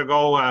years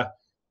ago. A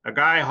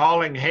guy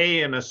hauling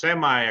hay in a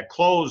semi, a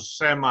closed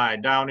semi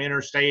down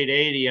Interstate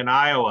 80 in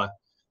Iowa,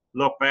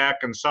 looked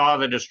back and saw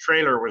that his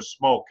trailer was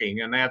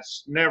smoking, and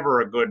that's never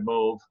a good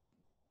move.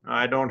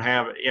 I don't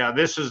have it. Yeah,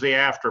 this is the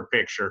after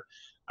picture.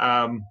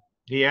 I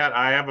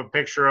have a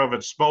picture of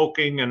it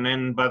smoking, and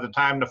then by the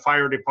time the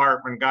fire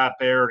department got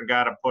there and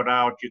got it put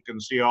out, you can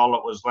see all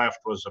that was left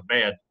was a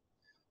bed.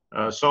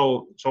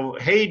 So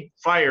hay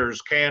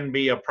fires can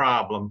be a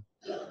problem.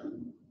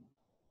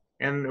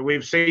 And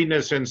we've seen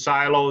this in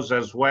silos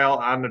as well,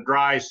 on the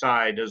dry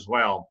side as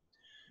well.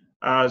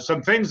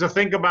 Some things to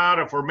think about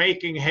if we're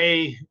making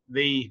hay,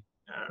 the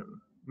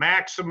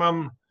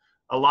maximum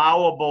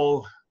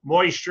allowable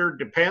moisture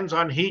depends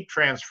on heat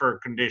transfer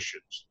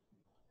conditions.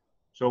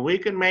 So we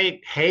can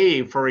make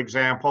hay, for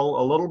example,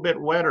 a little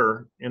bit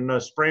wetter in the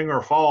spring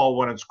or fall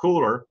when it's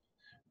cooler,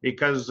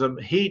 because the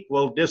heat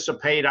will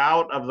dissipate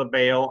out of the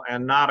bale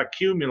and not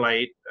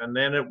accumulate, and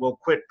then it will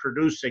quit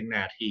producing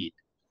that heat.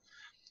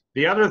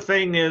 The other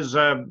thing is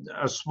a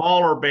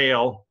smaller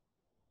bale.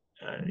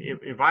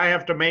 If I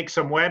have to make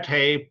some wet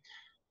hay,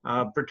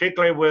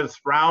 particularly with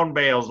round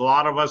bales, a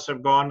lot of us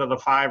have gone to the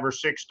 5 or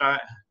 6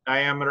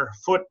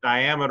 foot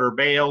diameter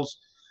bales.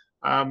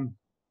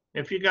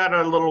 If you got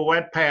a little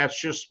wet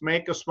patch, just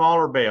make a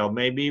smaller bale,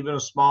 maybe even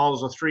as small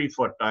as a 3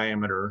 foot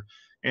diameter.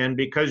 And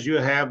because you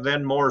have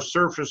then more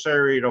surface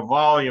area to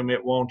volume,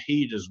 it won't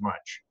heat as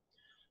much.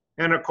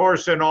 And of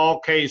course, in all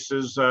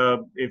cases,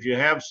 if you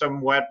have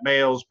some wet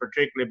bales,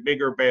 particularly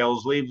bigger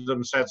bales, leave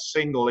them set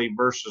singly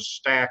versus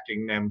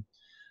stacking them.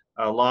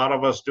 A lot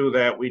of us do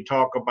that. We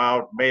talk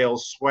about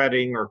bales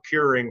sweating or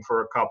curing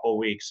for a couple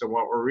weeks, and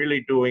what we're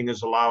really doing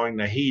is allowing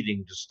the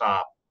heating to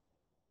stop.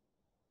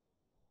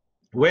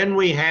 When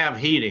we have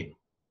heating,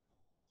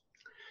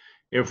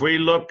 if we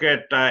look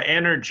at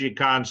energy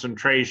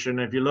concentration,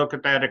 if you look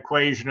at that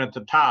equation at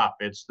the top,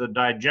 it's the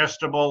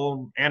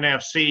digestible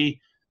NFC,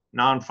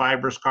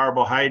 non-fibrous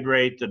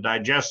carbohydrate, the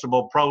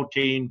digestible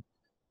protein,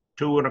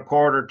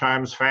 2¼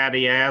 times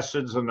fatty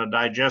acids, and the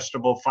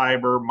digestible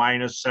fiber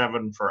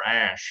 -7 for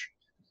ash.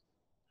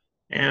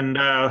 And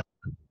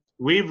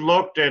we've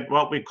looked at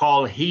what we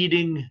call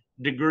heating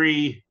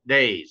degree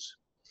days.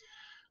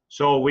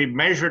 So we've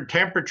measured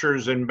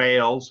temperatures in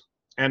bales,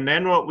 and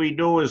then what we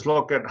do is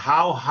look at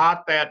how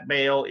hot that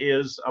bale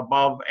is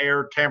above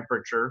air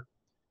temperature,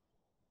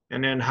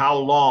 and then how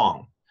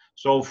long.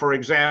 So for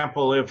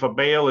example, if a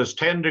bale is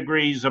 10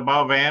 degrees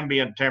above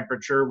ambient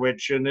temperature,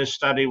 which in this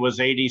study was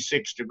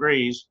 86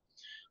 degrees,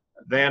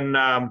 then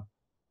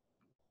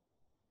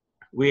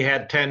we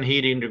had 10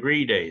 heating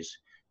degree days.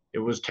 It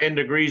was 10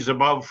 degrees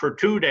above for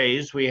 2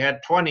 days, we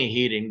had 20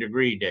 heating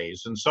degree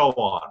days, and so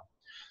on.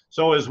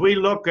 So as we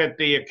look at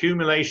the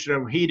accumulation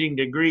of heating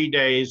degree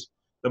days,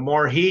 the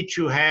more heat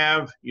you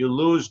have, you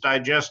lose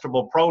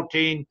digestible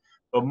protein.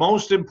 But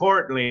most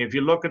importantly, if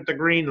you look at the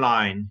green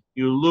line,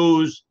 you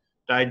lose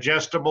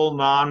digestible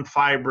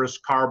non-fibrous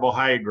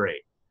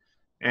carbohydrate.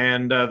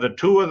 And the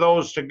two of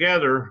those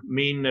together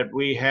mean that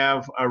we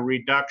have a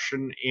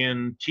reduction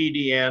in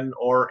TDN,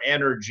 or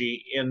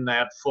energy, in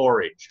that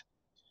forage.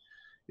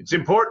 It's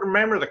important to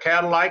remember the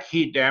cattle like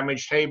heat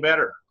damaged hay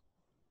better,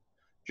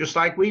 just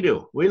like we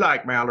do. We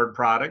like mallard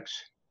products.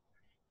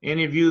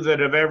 Any of you that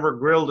have ever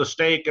grilled a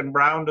steak and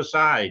browned a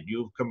side,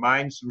 you've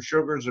combined some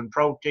sugars and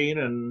protein,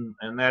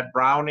 and that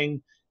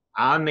browning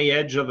on the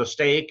edge of the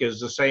steak is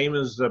the same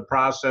as the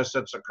process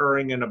that's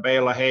occurring in a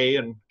bale of hay,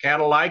 and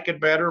cattle like it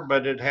better,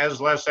 but it has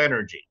less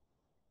energy.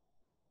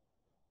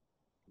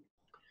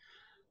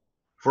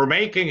 For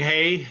making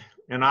hay,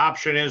 an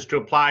option is to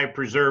apply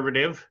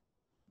preservative.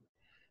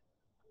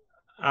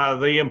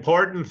 The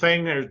important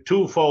thing is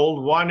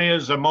twofold. One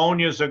is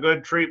ammonia is a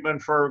good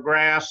treatment for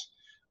grass.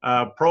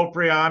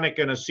 Propionic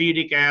and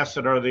acetic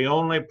acid are the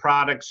only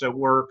products that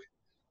work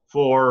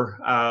for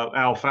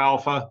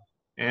alfalfa.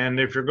 And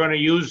if you're going to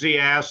use the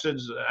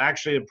acids,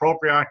 actually the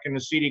propionic and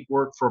acetic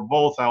work for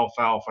both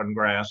alfalfa and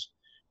grass.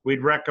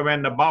 We'd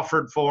recommend the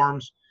buffered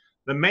forms.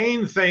 The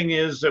main thing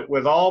is that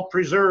with all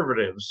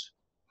preservatives,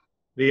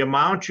 the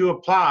amount you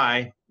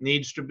apply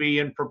needs to be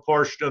in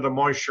proportion to the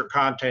moisture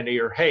content of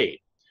your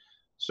hay.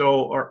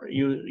 So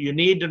you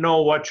need to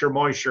know what your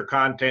moisture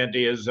content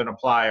is and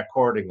apply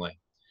accordingly.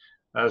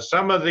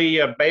 Some of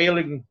the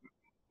baling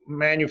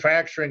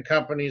manufacturing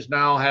companies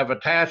now have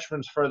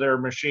attachments for their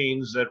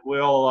machines that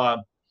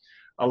will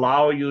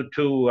allow you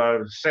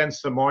to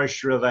sense the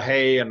moisture of the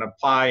hay and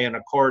apply in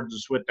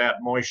accordance with that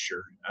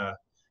moisture. And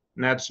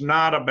that's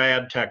not a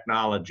bad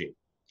technology.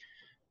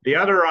 The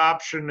other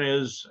option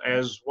is,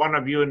 as one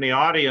of you in the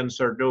audience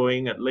are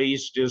doing at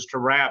least, is to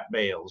wrap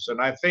bales. And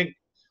I think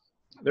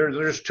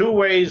there's two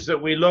ways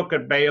that we look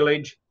at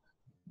baleage.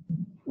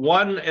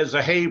 One is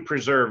a hay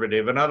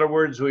preservative. In other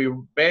words, we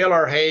bale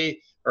our hay,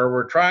 or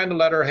we're trying to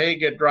let our hay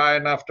get dry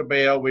enough to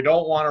bale. We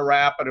don't want to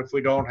wrap it if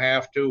we don't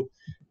have to.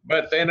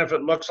 But then if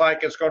it looks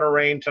like it's going to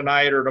rain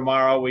tonight or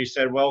tomorrow, we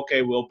said, well,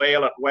 okay, we'll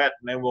bale it wet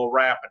and then we'll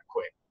wrap it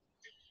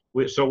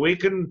quick. So we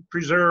can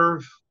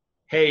preserve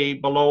hay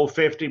below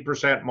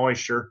 50%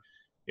 moisture.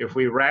 If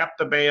we wrap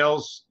the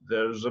bales,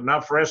 there's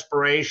enough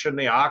respiration,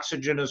 the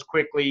oxygen is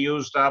quickly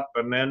used up,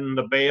 and then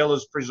the bale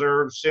is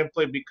preserved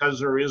simply because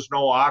there is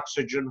no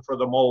oxygen for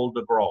the mold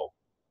to grow.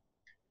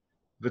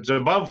 If it's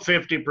above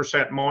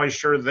 50%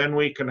 moisture, then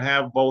we can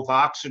have both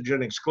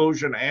oxygen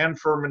exclusion and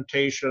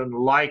fermentation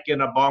like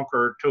in a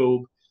bunker or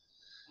tube.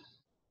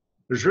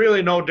 There's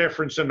really no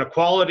difference in the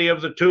quality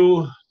of the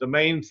two. The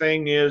main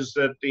thing is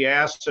that the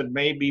acid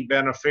may be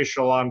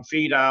beneficial on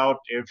feed out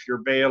if your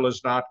bale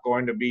is not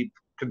going to be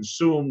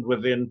consumed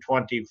within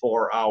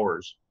 24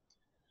 hours.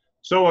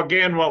 So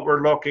again, what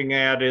we're looking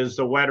at is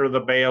the wetter the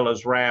bale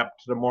is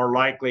wrapped, the more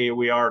likely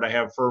we are to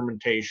have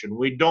fermentation.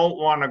 We don't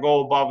want to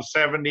go above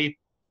 70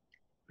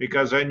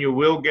 because then you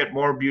will get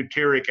more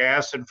butyric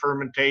acid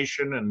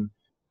fermentation, and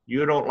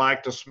you don't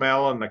like the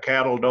smell, and the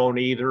cattle don't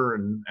either,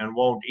 and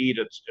won't eat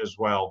it as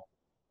well.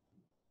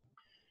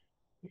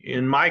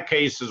 In my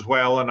case as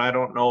well, and I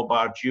don't know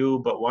about you,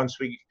 but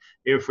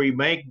if we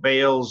make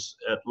bales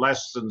at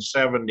less than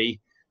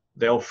 70,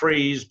 they'll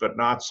freeze, but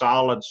not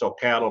solid, so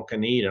cattle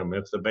can eat them.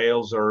 If the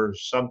bales are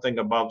something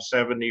above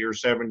 70 or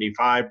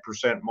 75%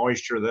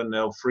 moisture, then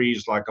they'll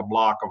freeze like a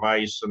block of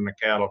ice, and the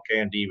cattle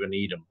can't even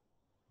eat them.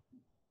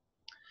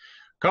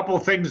 A couple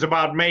of things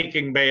about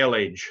making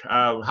baleage.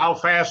 How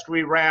fast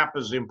we wrap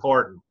is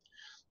important.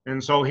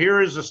 And so here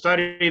is a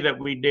study that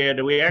we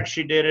did. We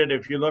actually did it,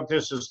 if you look,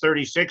 this is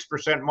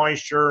 36%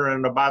 moisture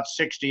and about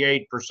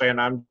 68%.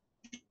 I'm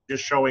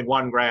just showing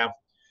one graph.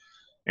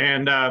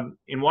 And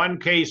in one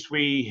case,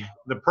 the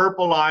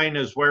purple line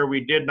is where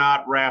we did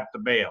not wrap the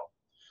bale.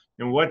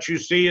 And what you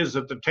see is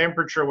that the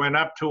temperature went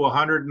up to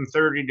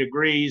 130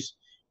 degrees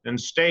and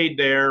stayed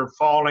there,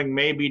 falling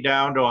maybe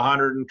down to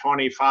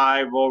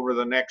 125 over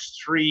the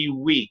next 3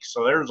 weeks.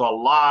 So there's a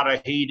lot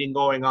of heating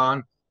going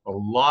on, a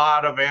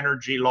lot of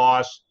energy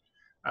loss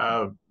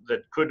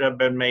that could have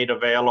been made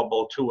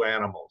available to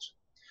animals.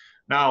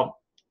 Now,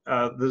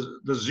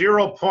 the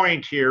 0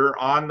 point here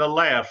on the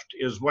left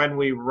is when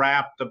we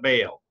wrap the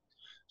bale.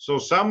 So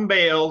some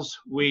bales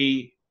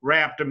we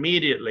wrapped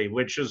immediately,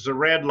 which is the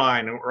red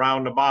line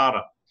around the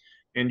bottom.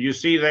 And you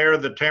see there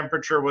the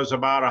temperature was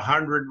about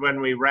 100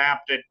 when we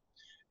wrapped it,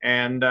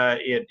 and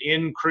it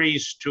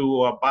increased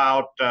to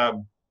about,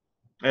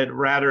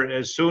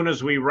 as soon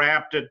as we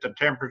wrapped it, the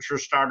temperature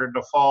started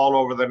to fall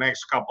over the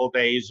next couple of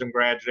days and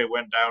gradually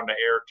went down to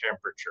air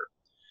temperature.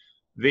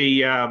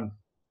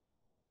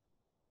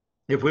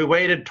 If we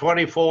waited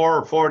 24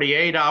 or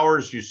 48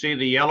 hours, you see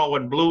the yellow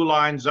and blue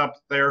lines up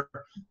there.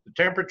 The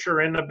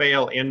temperature in the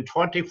bale in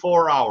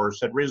 24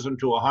 hours had risen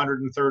to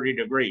 130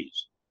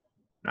 degrees.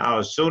 Now,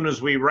 as soon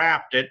as we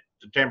wrapped it,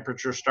 the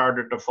temperature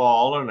started to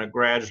fall and it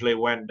gradually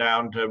went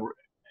down to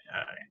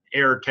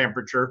air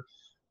temperature.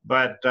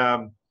 But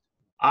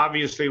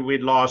obviously,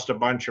 we'd lost a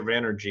bunch of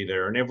energy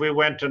there. And if we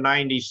went to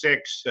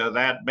 96,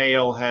 that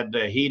bale had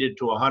heated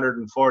to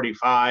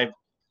 145.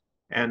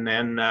 And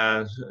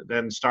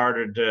then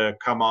started to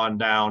come on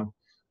down.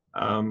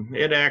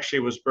 It actually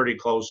was pretty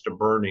close to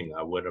burning,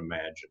 I would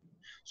imagine.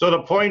 So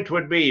the point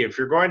would be, if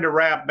you're going to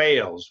wrap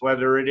bales,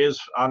 whether it is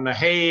on the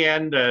hay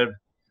end at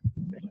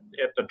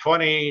the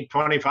 20,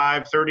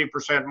 25,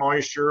 30%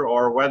 moisture,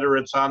 or whether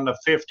it's on the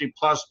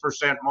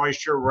 50+%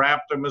 moisture,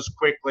 wrap them as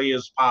quickly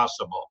as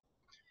possible.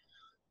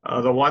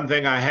 The one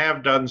thing I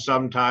have done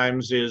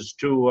sometimes is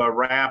to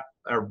wrap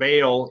or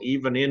bale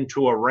even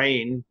into a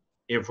rain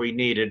if we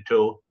needed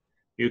to.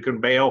 You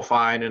can bale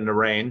fine in the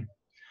rain,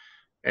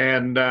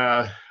 and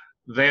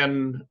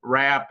then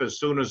wrap as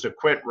soon as it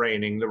quit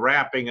raining. The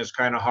wrapping is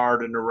kind of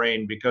hard in the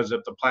rain because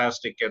if the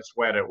plastic gets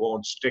wet, it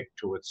won't stick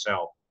to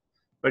itself.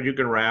 But you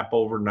can wrap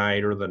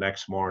overnight or the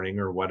next morning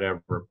or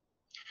whatever.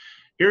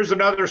 Here's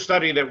another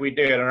study that we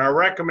did, and our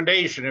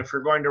recommendation if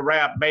you're going to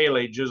wrap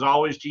baleage is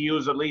always to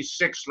use at least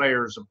 6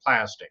 layers of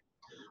plastic.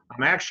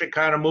 I'm actually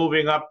kind of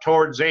moving up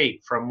towards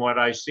 8 from what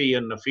I see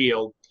in the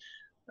field.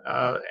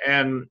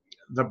 And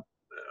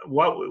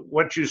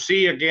what you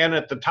see again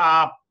at the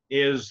top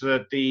is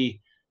that the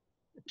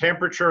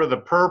temperature of the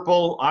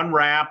purple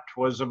unwrapped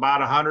was about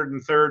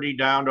 130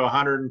 down to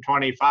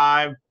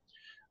 125.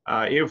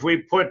 If we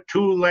put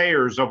 2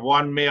 layers of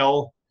 1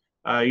 mil,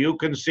 you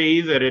can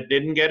see that it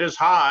didn't get as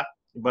hot,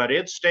 but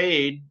it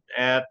stayed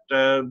at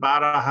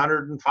about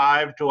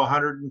 105 to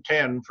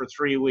 110 for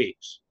 3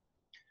 weeks.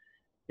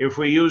 If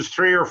we used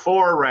 3 or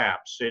 4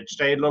 wraps, it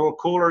stayed a little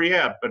cooler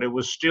yet, but it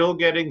was still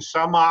getting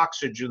some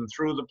oxygen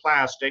through the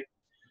plastic,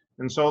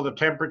 and so the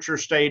temperature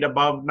stayed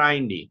above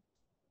 90.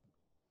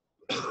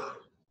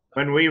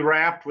 When we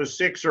wrapped with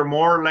 6 or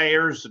more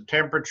layers, the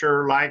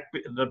temperature, like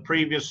the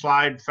previous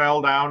slide,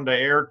 fell down to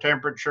air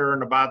temperature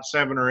in about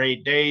 7 or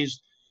 8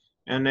 days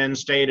and then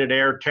stayed at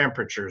air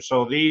temperature.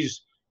 So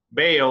these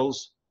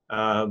bales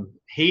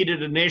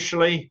heated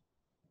initially,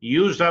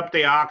 used up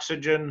the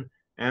oxygen,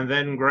 and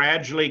then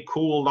gradually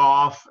cooled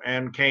off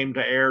and came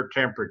to air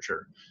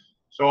temperature.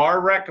 So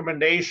our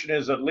recommendation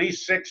is at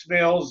least 6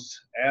 mils,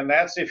 and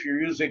that's if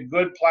you're using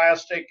good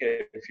plastic.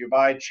 If you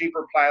buy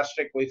cheaper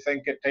plastic, we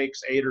think it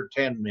takes 8 or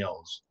 10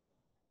 mils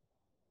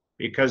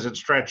because it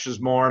stretches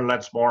more and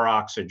lets more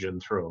oxygen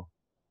through.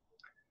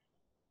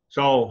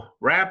 So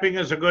wrapping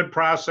is a good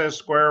process.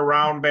 Square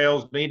round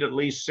bales need at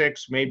least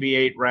 6, maybe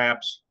 8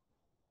 wraps.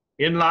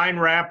 Inline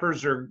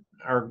wrappers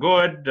are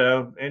good.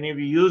 Any of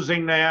you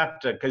using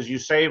that? Because you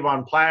save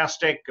on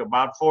plastic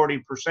about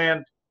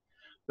 40%.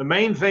 The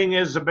main thing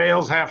is the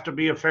bales have to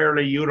be a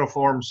fairly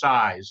uniform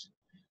size.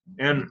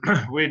 And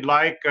we'd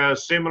like a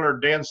similar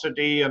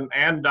density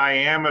and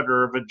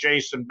diameter of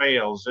adjacent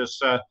bales.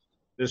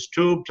 This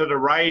tube to the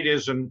right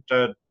isn't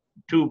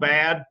too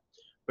bad,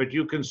 but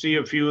you can see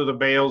a few of the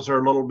bales are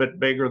a little bit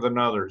bigger than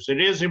others.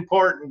 It is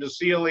important to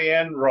seal the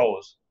end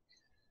rows.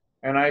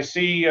 And I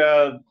see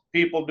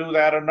people do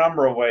that a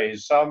number of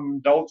ways. Some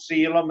don't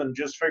seal them and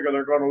just figure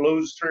they're going to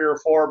lose 3 or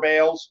 4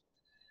 bales.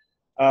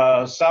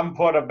 Some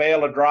put a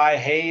bale of dry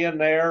hay in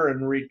there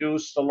and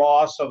reduce the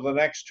loss of the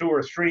next 2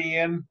 or 3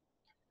 in.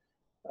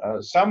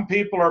 Some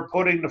people are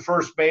putting the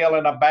first bale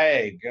in a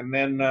bag and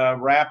then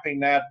wrapping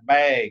that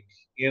bag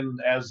in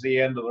as the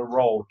end of the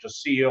row to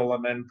seal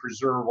and then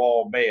preserve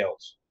all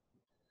bales.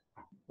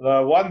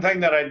 The one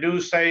thing that I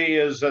do say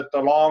is that the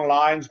long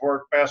lines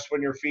work best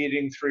when you're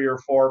feeding 3 or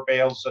 4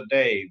 bales a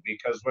day,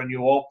 because when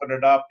you open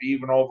it up,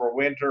 even over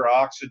winter,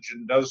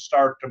 oxygen does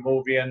start to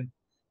move in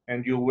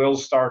and you will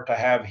start to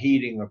have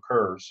heating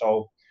occur.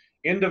 So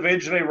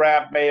individually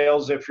wrapped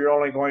bales if you're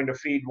only going to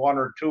feed 1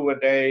 or 2 a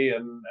day,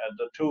 and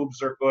the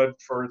tubes are good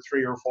for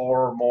 3 or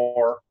 4 or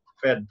more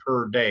fed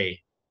per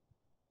day.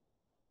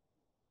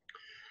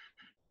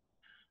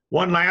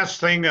 One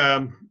last thing,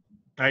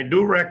 I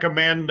do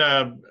recommend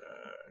a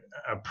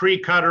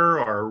pre-cutter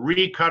or a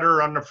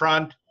re-cutter on the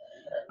front.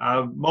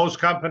 Most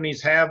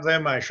companies have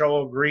them. I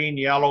show green,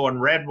 yellow,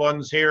 and red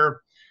ones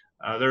here.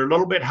 They're a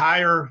little bit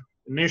higher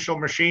initial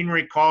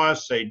machinery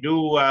costs. They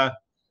do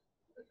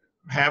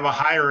have a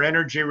higher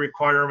energy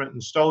requirement,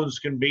 and stones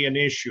can be an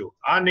issue.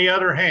 On the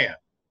other hand,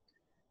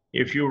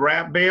 if you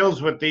wrap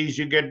bales with these,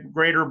 you get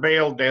greater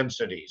bale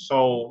density.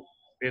 So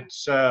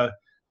it's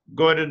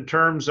good in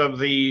terms of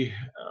the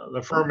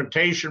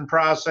fermentation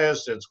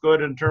process. It's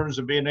good in terms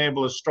of being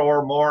able to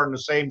store more in the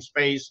same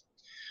space.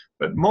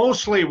 But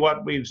mostly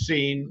what we've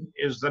seen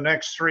is the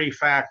next three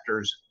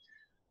factors.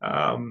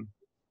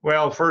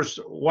 Well, first,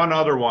 one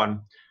other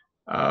one.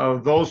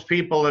 Those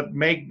people that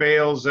make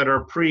bales that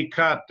are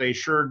pre-cut, they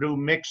sure do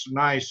mix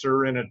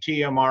nicer in a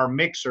TMR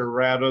mixer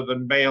rather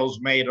than bales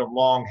made of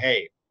long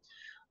hay.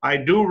 I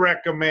do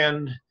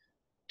recommend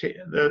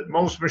that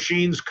most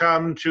machines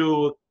come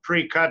to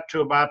pre-cut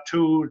to about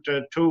 2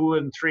 to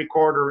 2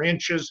 3/4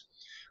 inches.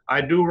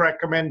 I do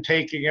recommend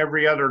taking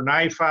every other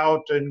knife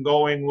out and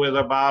going with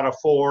about a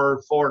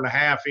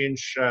 4.5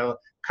 inch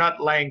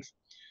cut length.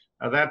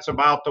 That's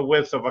about the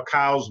width of a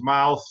cow's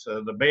mouth.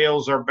 The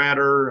bales are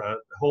better,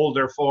 hold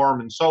their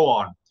form, and so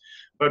on.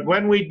 But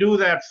when we do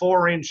that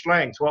 4-inch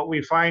length, what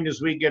we find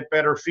is we get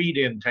better feed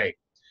intake.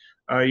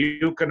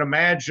 You can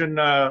imagine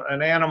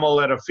an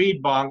animal at a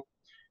feed bunk.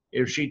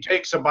 If she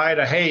takes a bite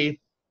of hay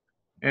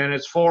and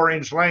it's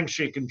 4-inch length,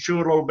 she can chew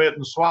a little bit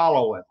and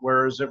swallow it.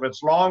 Whereas if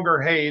it's longer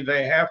hay,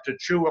 they have to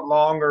chew it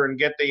longer and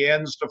get the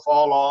ends to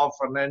fall off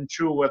and then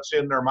chew what's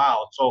in their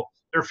mouth. So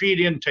their feed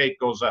intake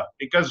goes up.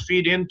 Because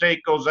feed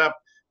intake goes up,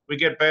 we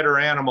get better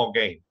animal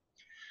gain.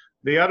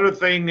 The other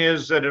thing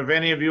is that if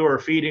any of you are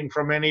feeding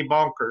from any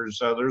bunkers,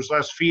 there's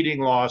less feeding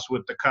loss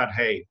with the cut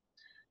hay.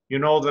 You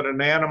know that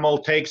an animal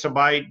takes a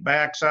bite,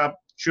 backs up,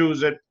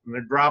 chews it, and they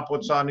drop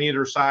what's on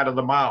either side of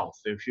the mouth.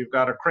 If you've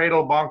got a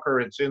cradle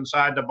bunker, it's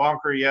inside the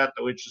bunker yet,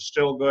 which is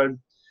still good.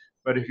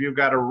 But if you've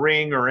got a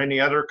ring or any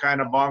other kind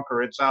of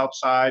bunker, it's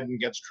outside and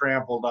gets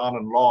trampled on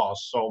and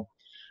lost. So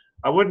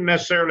I wouldn't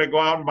necessarily go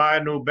out and buy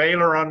a new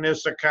baler on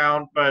this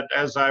account, but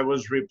as I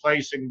was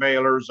replacing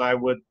balers, I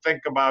would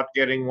think about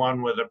getting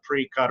one with a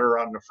pre-cutter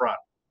on the front.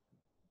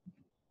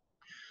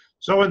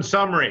 So in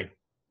summary,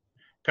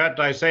 cut,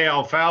 I say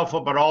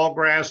alfalfa, but all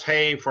grass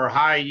hay for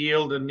high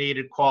yield and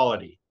needed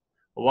quality.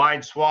 A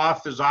wide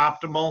swath is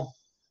optimal.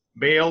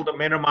 Bale to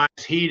minimize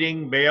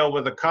heating, bale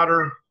with a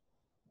cutter.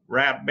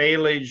 Wrap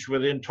baleage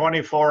within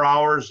 24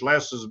 hours,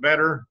 less is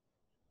better,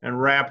 and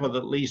wrap with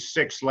at least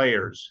 6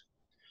 layers.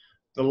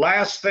 The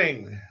last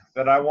thing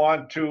that I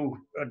want to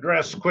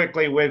address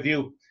quickly with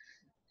you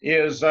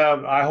is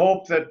I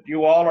hope that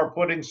you all are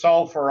putting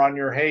sulfur on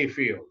your hay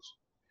fields.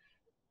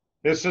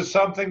 This is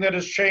something that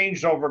has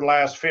changed over the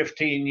last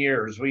 15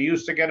 years. We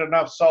used to get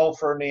enough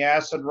sulfur in the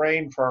acid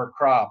rain for our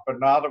crop, but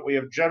now that we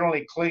have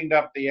generally cleaned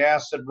up the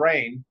acid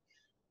rain,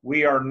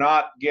 we are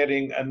not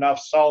getting enough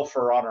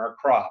sulfur on our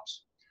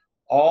crops.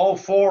 All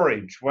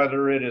forage,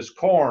 whether it is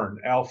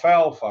corn,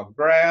 alfalfa,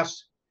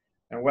 grass,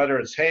 and whether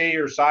it's hay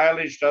or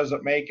silage,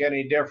 doesn't make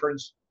any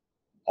difference.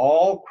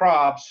 All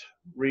crops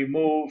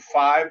remove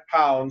 5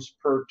 pounds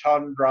per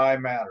ton dry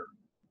matter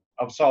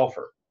of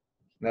sulfur.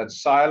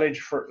 That's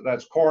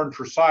that's corn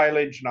for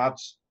silage, not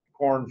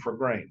corn for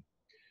grain.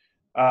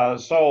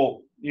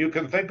 So you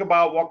can think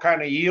about what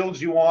kind of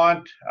yields you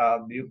want.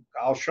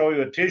 I'll show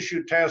you a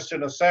tissue test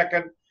in a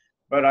second,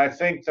 but I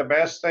think the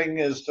best thing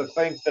is to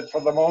think that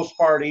for the most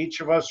part,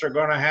 each of us are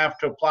going to have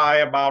to apply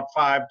about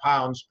 5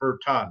 pounds per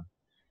ton.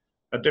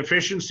 A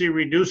deficiency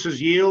reduces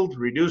yield,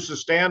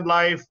 reduces stand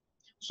life.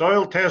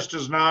 Soil test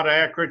is not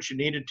accurate. You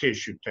need a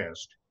tissue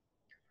test.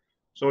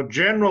 So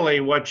generally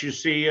what you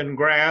see in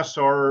grass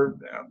or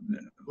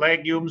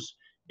legumes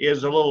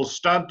is a little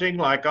stunting,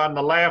 like on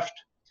the left.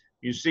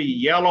 You see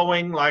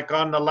yellowing, like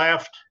on the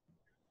left.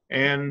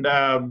 And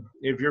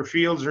if your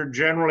fields are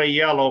generally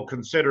yellow,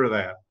 consider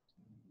that.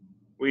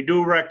 We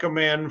do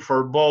recommend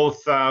for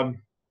both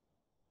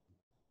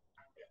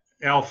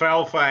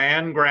alfalfa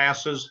and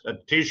grasses a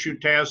tissue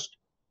test.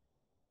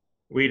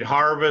 We'd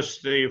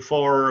harvest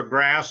for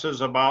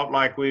grasses about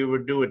like we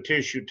would do a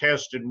tissue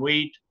test in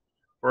wheat.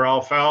 For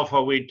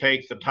alfalfa, we'd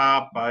take the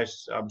top by,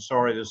 I'm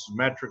sorry, this is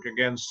metric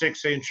again,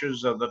 6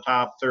 inches of the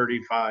top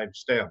 35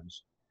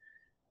 stems.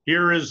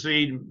 Here is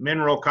the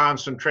mineral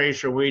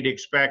concentration we'd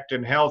expect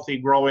in healthy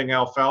growing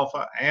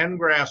alfalfa and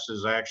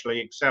grasses actually,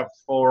 except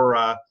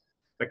for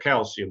the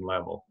calcium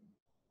level.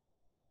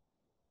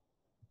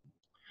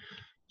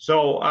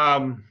 So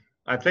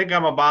I think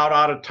I'm about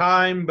out of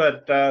time,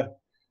 but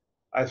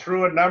I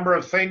threw a number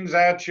of things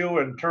at you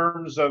in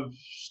terms of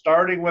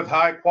starting with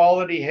high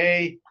quality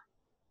hay,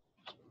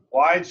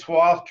 wide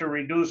swath to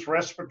reduce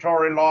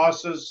respiratory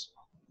losses,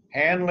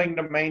 handling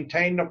to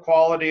maintain the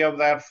quality of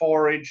that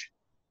forage,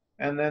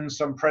 and then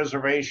some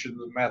preservation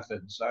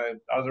methods.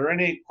 Are there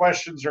any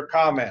questions or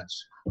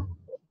comments?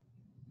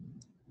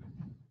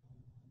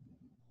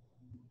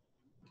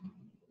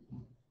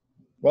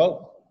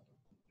 Well,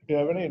 if you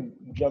have any,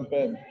 jump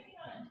in.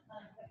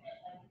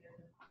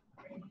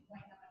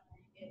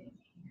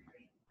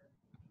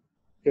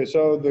 Okay,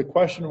 so the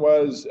question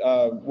was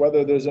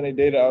whether there's any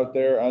data out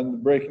there on the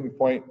breaking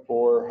point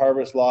for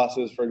harvest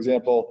losses, for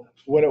example,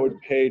 when it would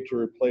pay to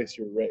replace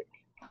your rake.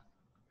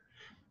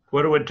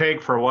 What it would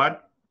take for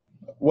what?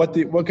 What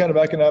kind of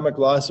economic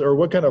loss or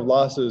what kind of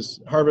losses,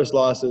 harvest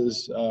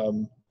losses,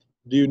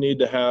 do you need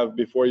to have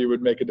before you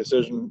would make a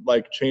decision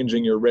like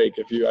changing your rake?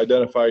 If you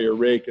identify your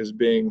rake as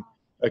being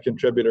a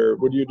contributor,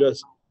 would you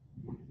just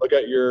look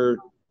at your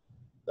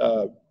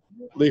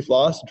leaf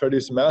loss and try to do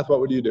some math?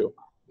 What would you do?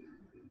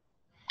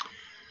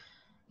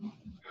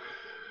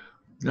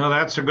 No,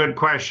 that's a good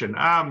question.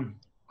 I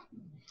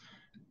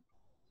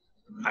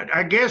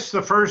guess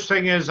the first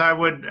thing is I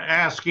would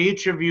ask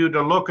each of you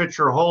to look at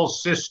your whole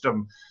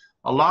system.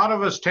 A lot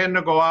of us tend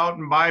to go out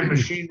and buy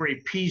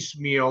machinery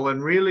piecemeal,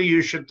 and really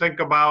you should think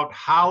about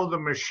how the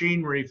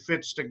machinery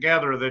fits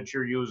together that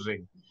you're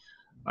using.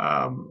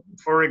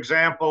 For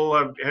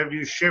example, have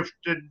you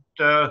shifted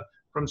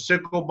from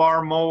sickle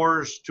bar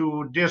mowers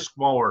to disc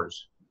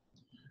mowers?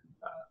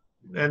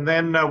 And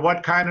then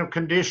what kind of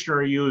conditioner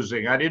are you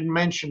using? I didn't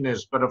mention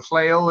this, but a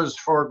flail is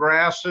for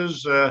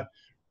grasses.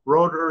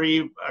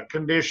 Rotary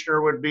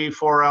conditioner would be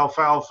for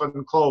alfalfa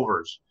and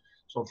clovers.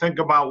 So think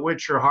about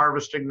which you're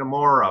harvesting the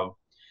more of.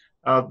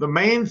 The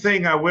main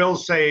thing I will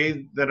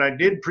say that I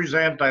did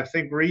present, I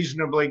think,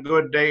 reasonably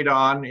good data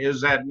on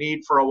is that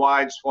need for a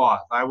wide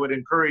swath. I would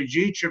encourage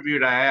each of you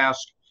to ask,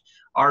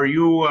 are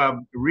you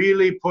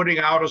really putting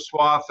out a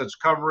swath that's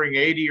covering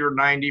 80 or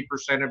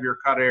 90% of your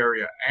cut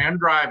area and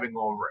driving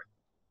over it?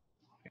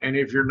 And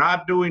if you're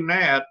not doing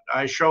that,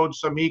 I showed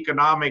some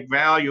economic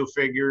value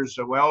figures,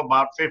 well,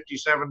 about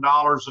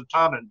 $57 a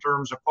ton in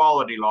terms of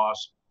quality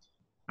loss.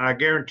 And I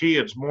guarantee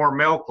it's more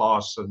milk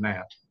loss than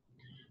that.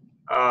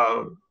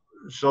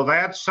 So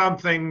that's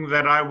something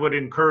that I would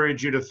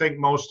encourage you to think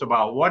most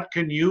about. What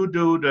can you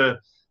do to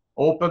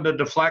open the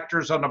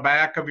deflectors on the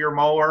back of your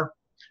mower?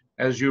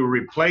 As you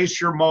replace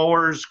your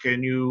mowers,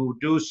 can you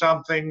do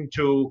something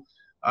to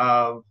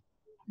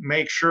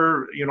make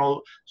sure, you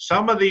know,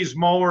 some of these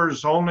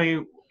mowers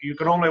you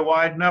can only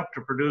widen up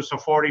to produce a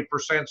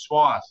 40%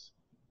 swath.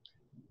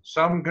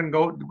 Some can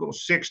go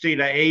 60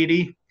 to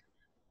 80.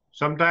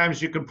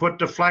 Sometimes you can put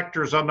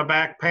deflectors on the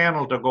back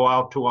panel to go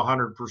out to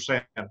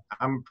 100%.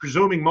 I'm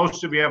presuming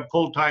most of you have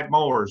pull-type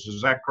mowers.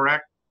 Is that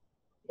correct?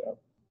 Yeah.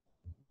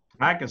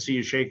 I can see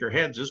you shake your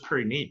heads. It's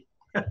pretty neat.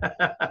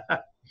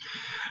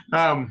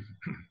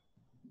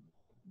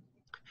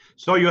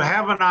 So you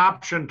have an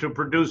option to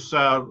produce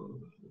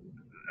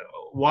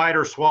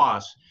wider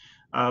swaths.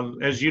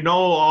 As you know,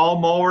 all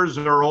mowers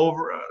are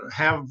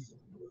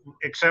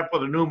except for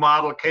the new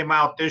model came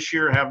out this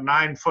year, have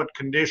 9-foot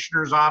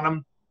conditioners on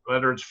them,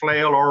 whether it's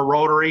flail or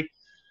rotary.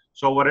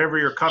 So whatever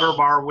your cutter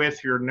bar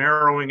width, you're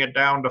narrowing it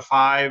down to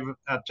 5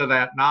 to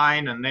that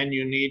 9, and then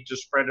you need to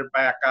spread it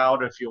back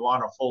out if you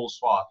want a full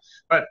swath.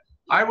 But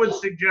I would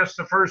suggest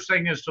the first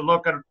thing is to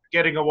look at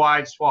getting a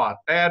wide swath.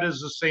 That is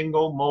the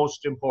single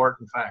most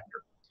important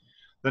factor.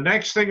 The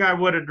next thing I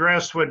would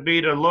address would be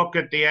to look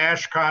at the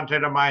ash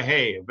content of my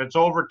hay. If it's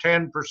over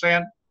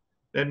 10%,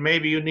 then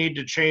maybe you need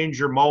to change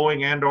your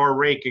mowing and or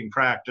raking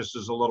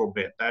practices a little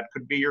bit. That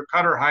could be your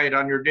cutter height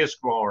on your disc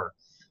mower.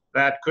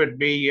 That could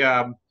be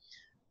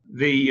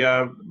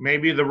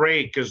maybe the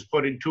rake is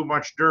putting too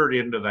much dirt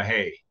into the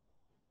hay.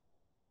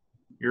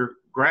 Your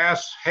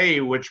grass hay,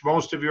 which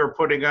most of you are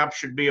putting up,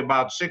 should be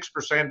about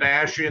 6%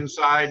 ash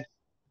inside.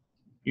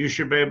 You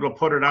should be able to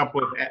put it up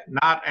with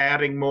not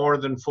adding more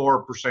than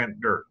 4%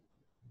 dirt.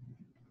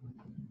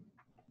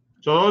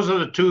 So those are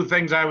the two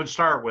things I would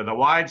start with, a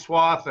wide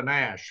swath and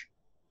ash.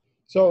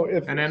 So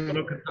and then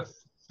look at the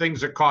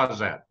things that cause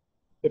that.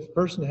 If a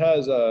person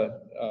has a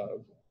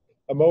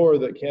mower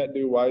that can't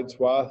do wide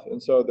swath,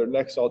 and so their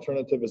next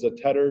alternative is a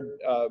tethered,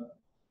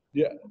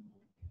 yeah,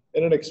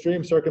 in an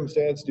extreme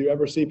circumstance, do you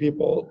ever see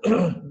people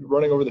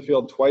running over the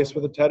field twice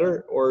with a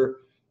tedder? Or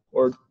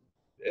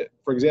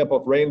for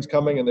example, if rain's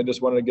coming and they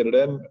just wanted to get it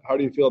in, how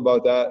do you feel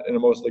about that in a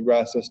mostly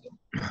grass system?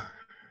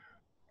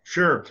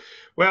 Sure.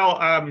 Well,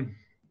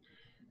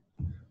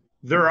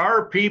 there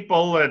are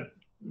people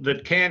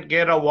that can't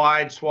get a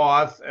wide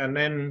swath and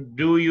then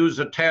do use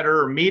a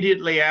tedder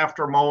immediately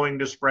after mowing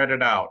to spread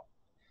it out.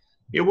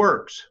 It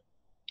works.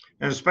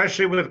 And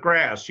especially with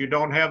grass, you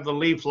don't have the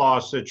leaf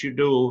loss that you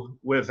do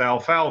with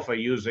alfalfa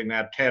using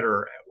that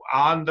tedder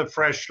on the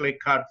freshly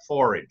cut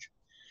forage.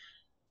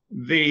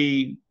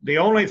 The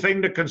only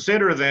thing to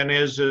consider then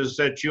is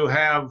that you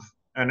have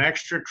an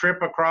extra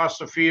trip across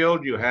the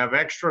field, you have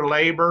extra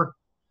labor.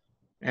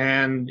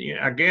 And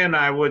again,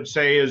 I would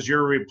say as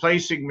you're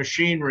replacing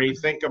machinery,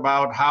 think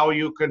about how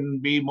you can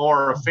be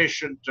more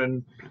efficient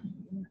and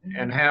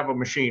have a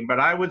machine.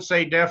 But I would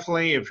say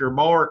definitely if your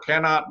mower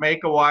cannot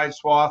make a wide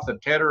swath, the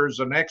tedder is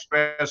the next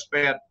best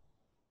bet.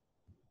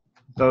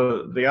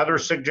 The other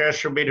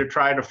suggestion would be to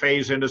try to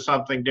phase into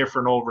something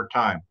different over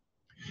time.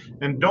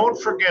 And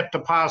don't forget the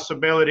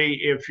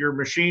possibility, if your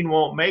machine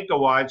won't make a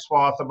wide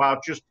swath,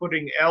 about just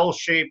putting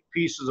L-shaped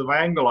pieces of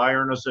angle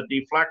iron as a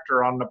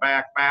deflector on the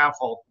back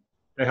baffle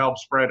to help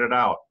spread it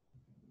out.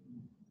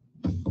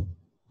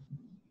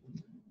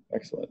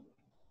 Excellent.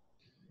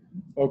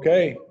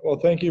 Okay, well,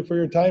 thank you for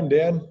your time,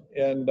 Dan.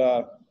 And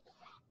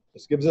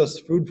this gives us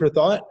food for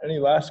thought. Any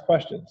last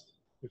questions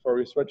before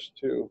we switch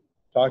to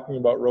talking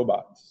about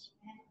robots?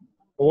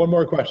 Well, one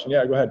more question.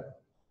 Yeah, go ahead.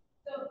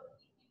 So you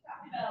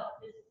talked about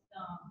this,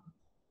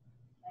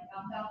 like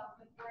alfalfa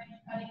with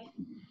four-inch cutting,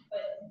 but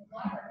a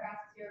lot of our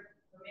grasses here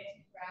are mixed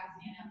with grass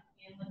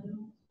and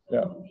legumes. So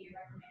Yeah. what would be your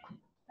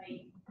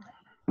recommended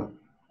height?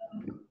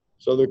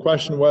 So the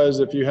question was,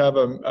 if you have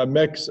a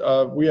mix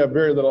of, we have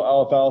very little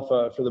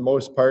alfalfa for the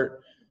most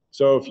part.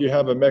 So if you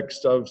have a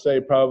mix of, say,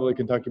 probably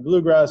Kentucky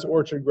bluegrass,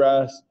 orchard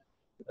grass,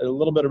 a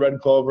little bit of red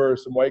clover,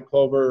 some white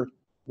clover,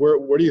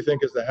 where do you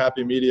think is the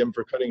happy medium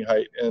for cutting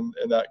height in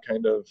that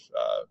kind of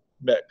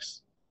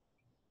mix?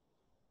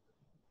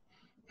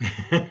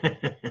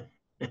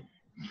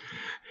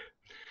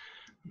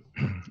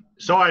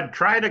 So I'd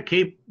try to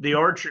keep the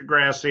orchard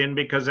grass in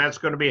because that's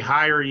going to be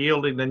higher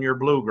yielding than your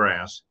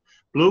bluegrass.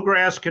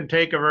 Bluegrass can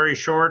take a very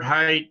short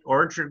height.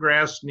 Orchard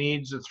grass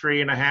needs a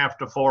 3.5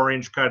 to 4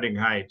 inch cutting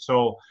height.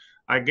 So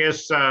I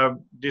guess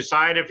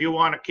decide if you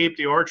want to keep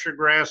the orchard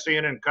grass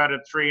in and cut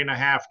it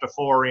 3.5 to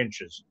 4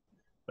 inches.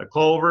 The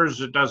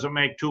clovers, it doesn't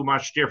make too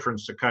much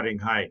difference to cutting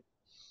height.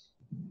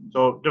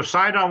 So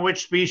decide on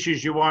which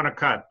species you want to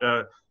cut.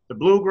 The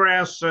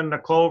bluegrass and the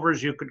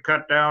clovers you could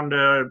cut down to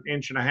 1.5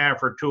 inches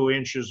or 2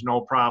 inches,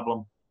 no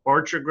problem.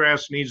 Orchard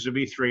grass needs to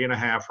be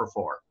 3.5 or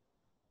 4.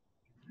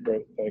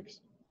 Great,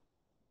 thanks.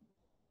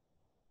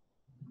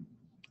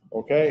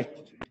 Okay,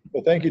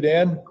 well, thank you,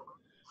 Dan.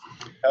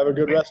 Have a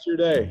good rest of your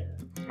day.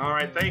 All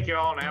right, thank you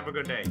all and have a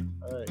good day.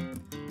 All right.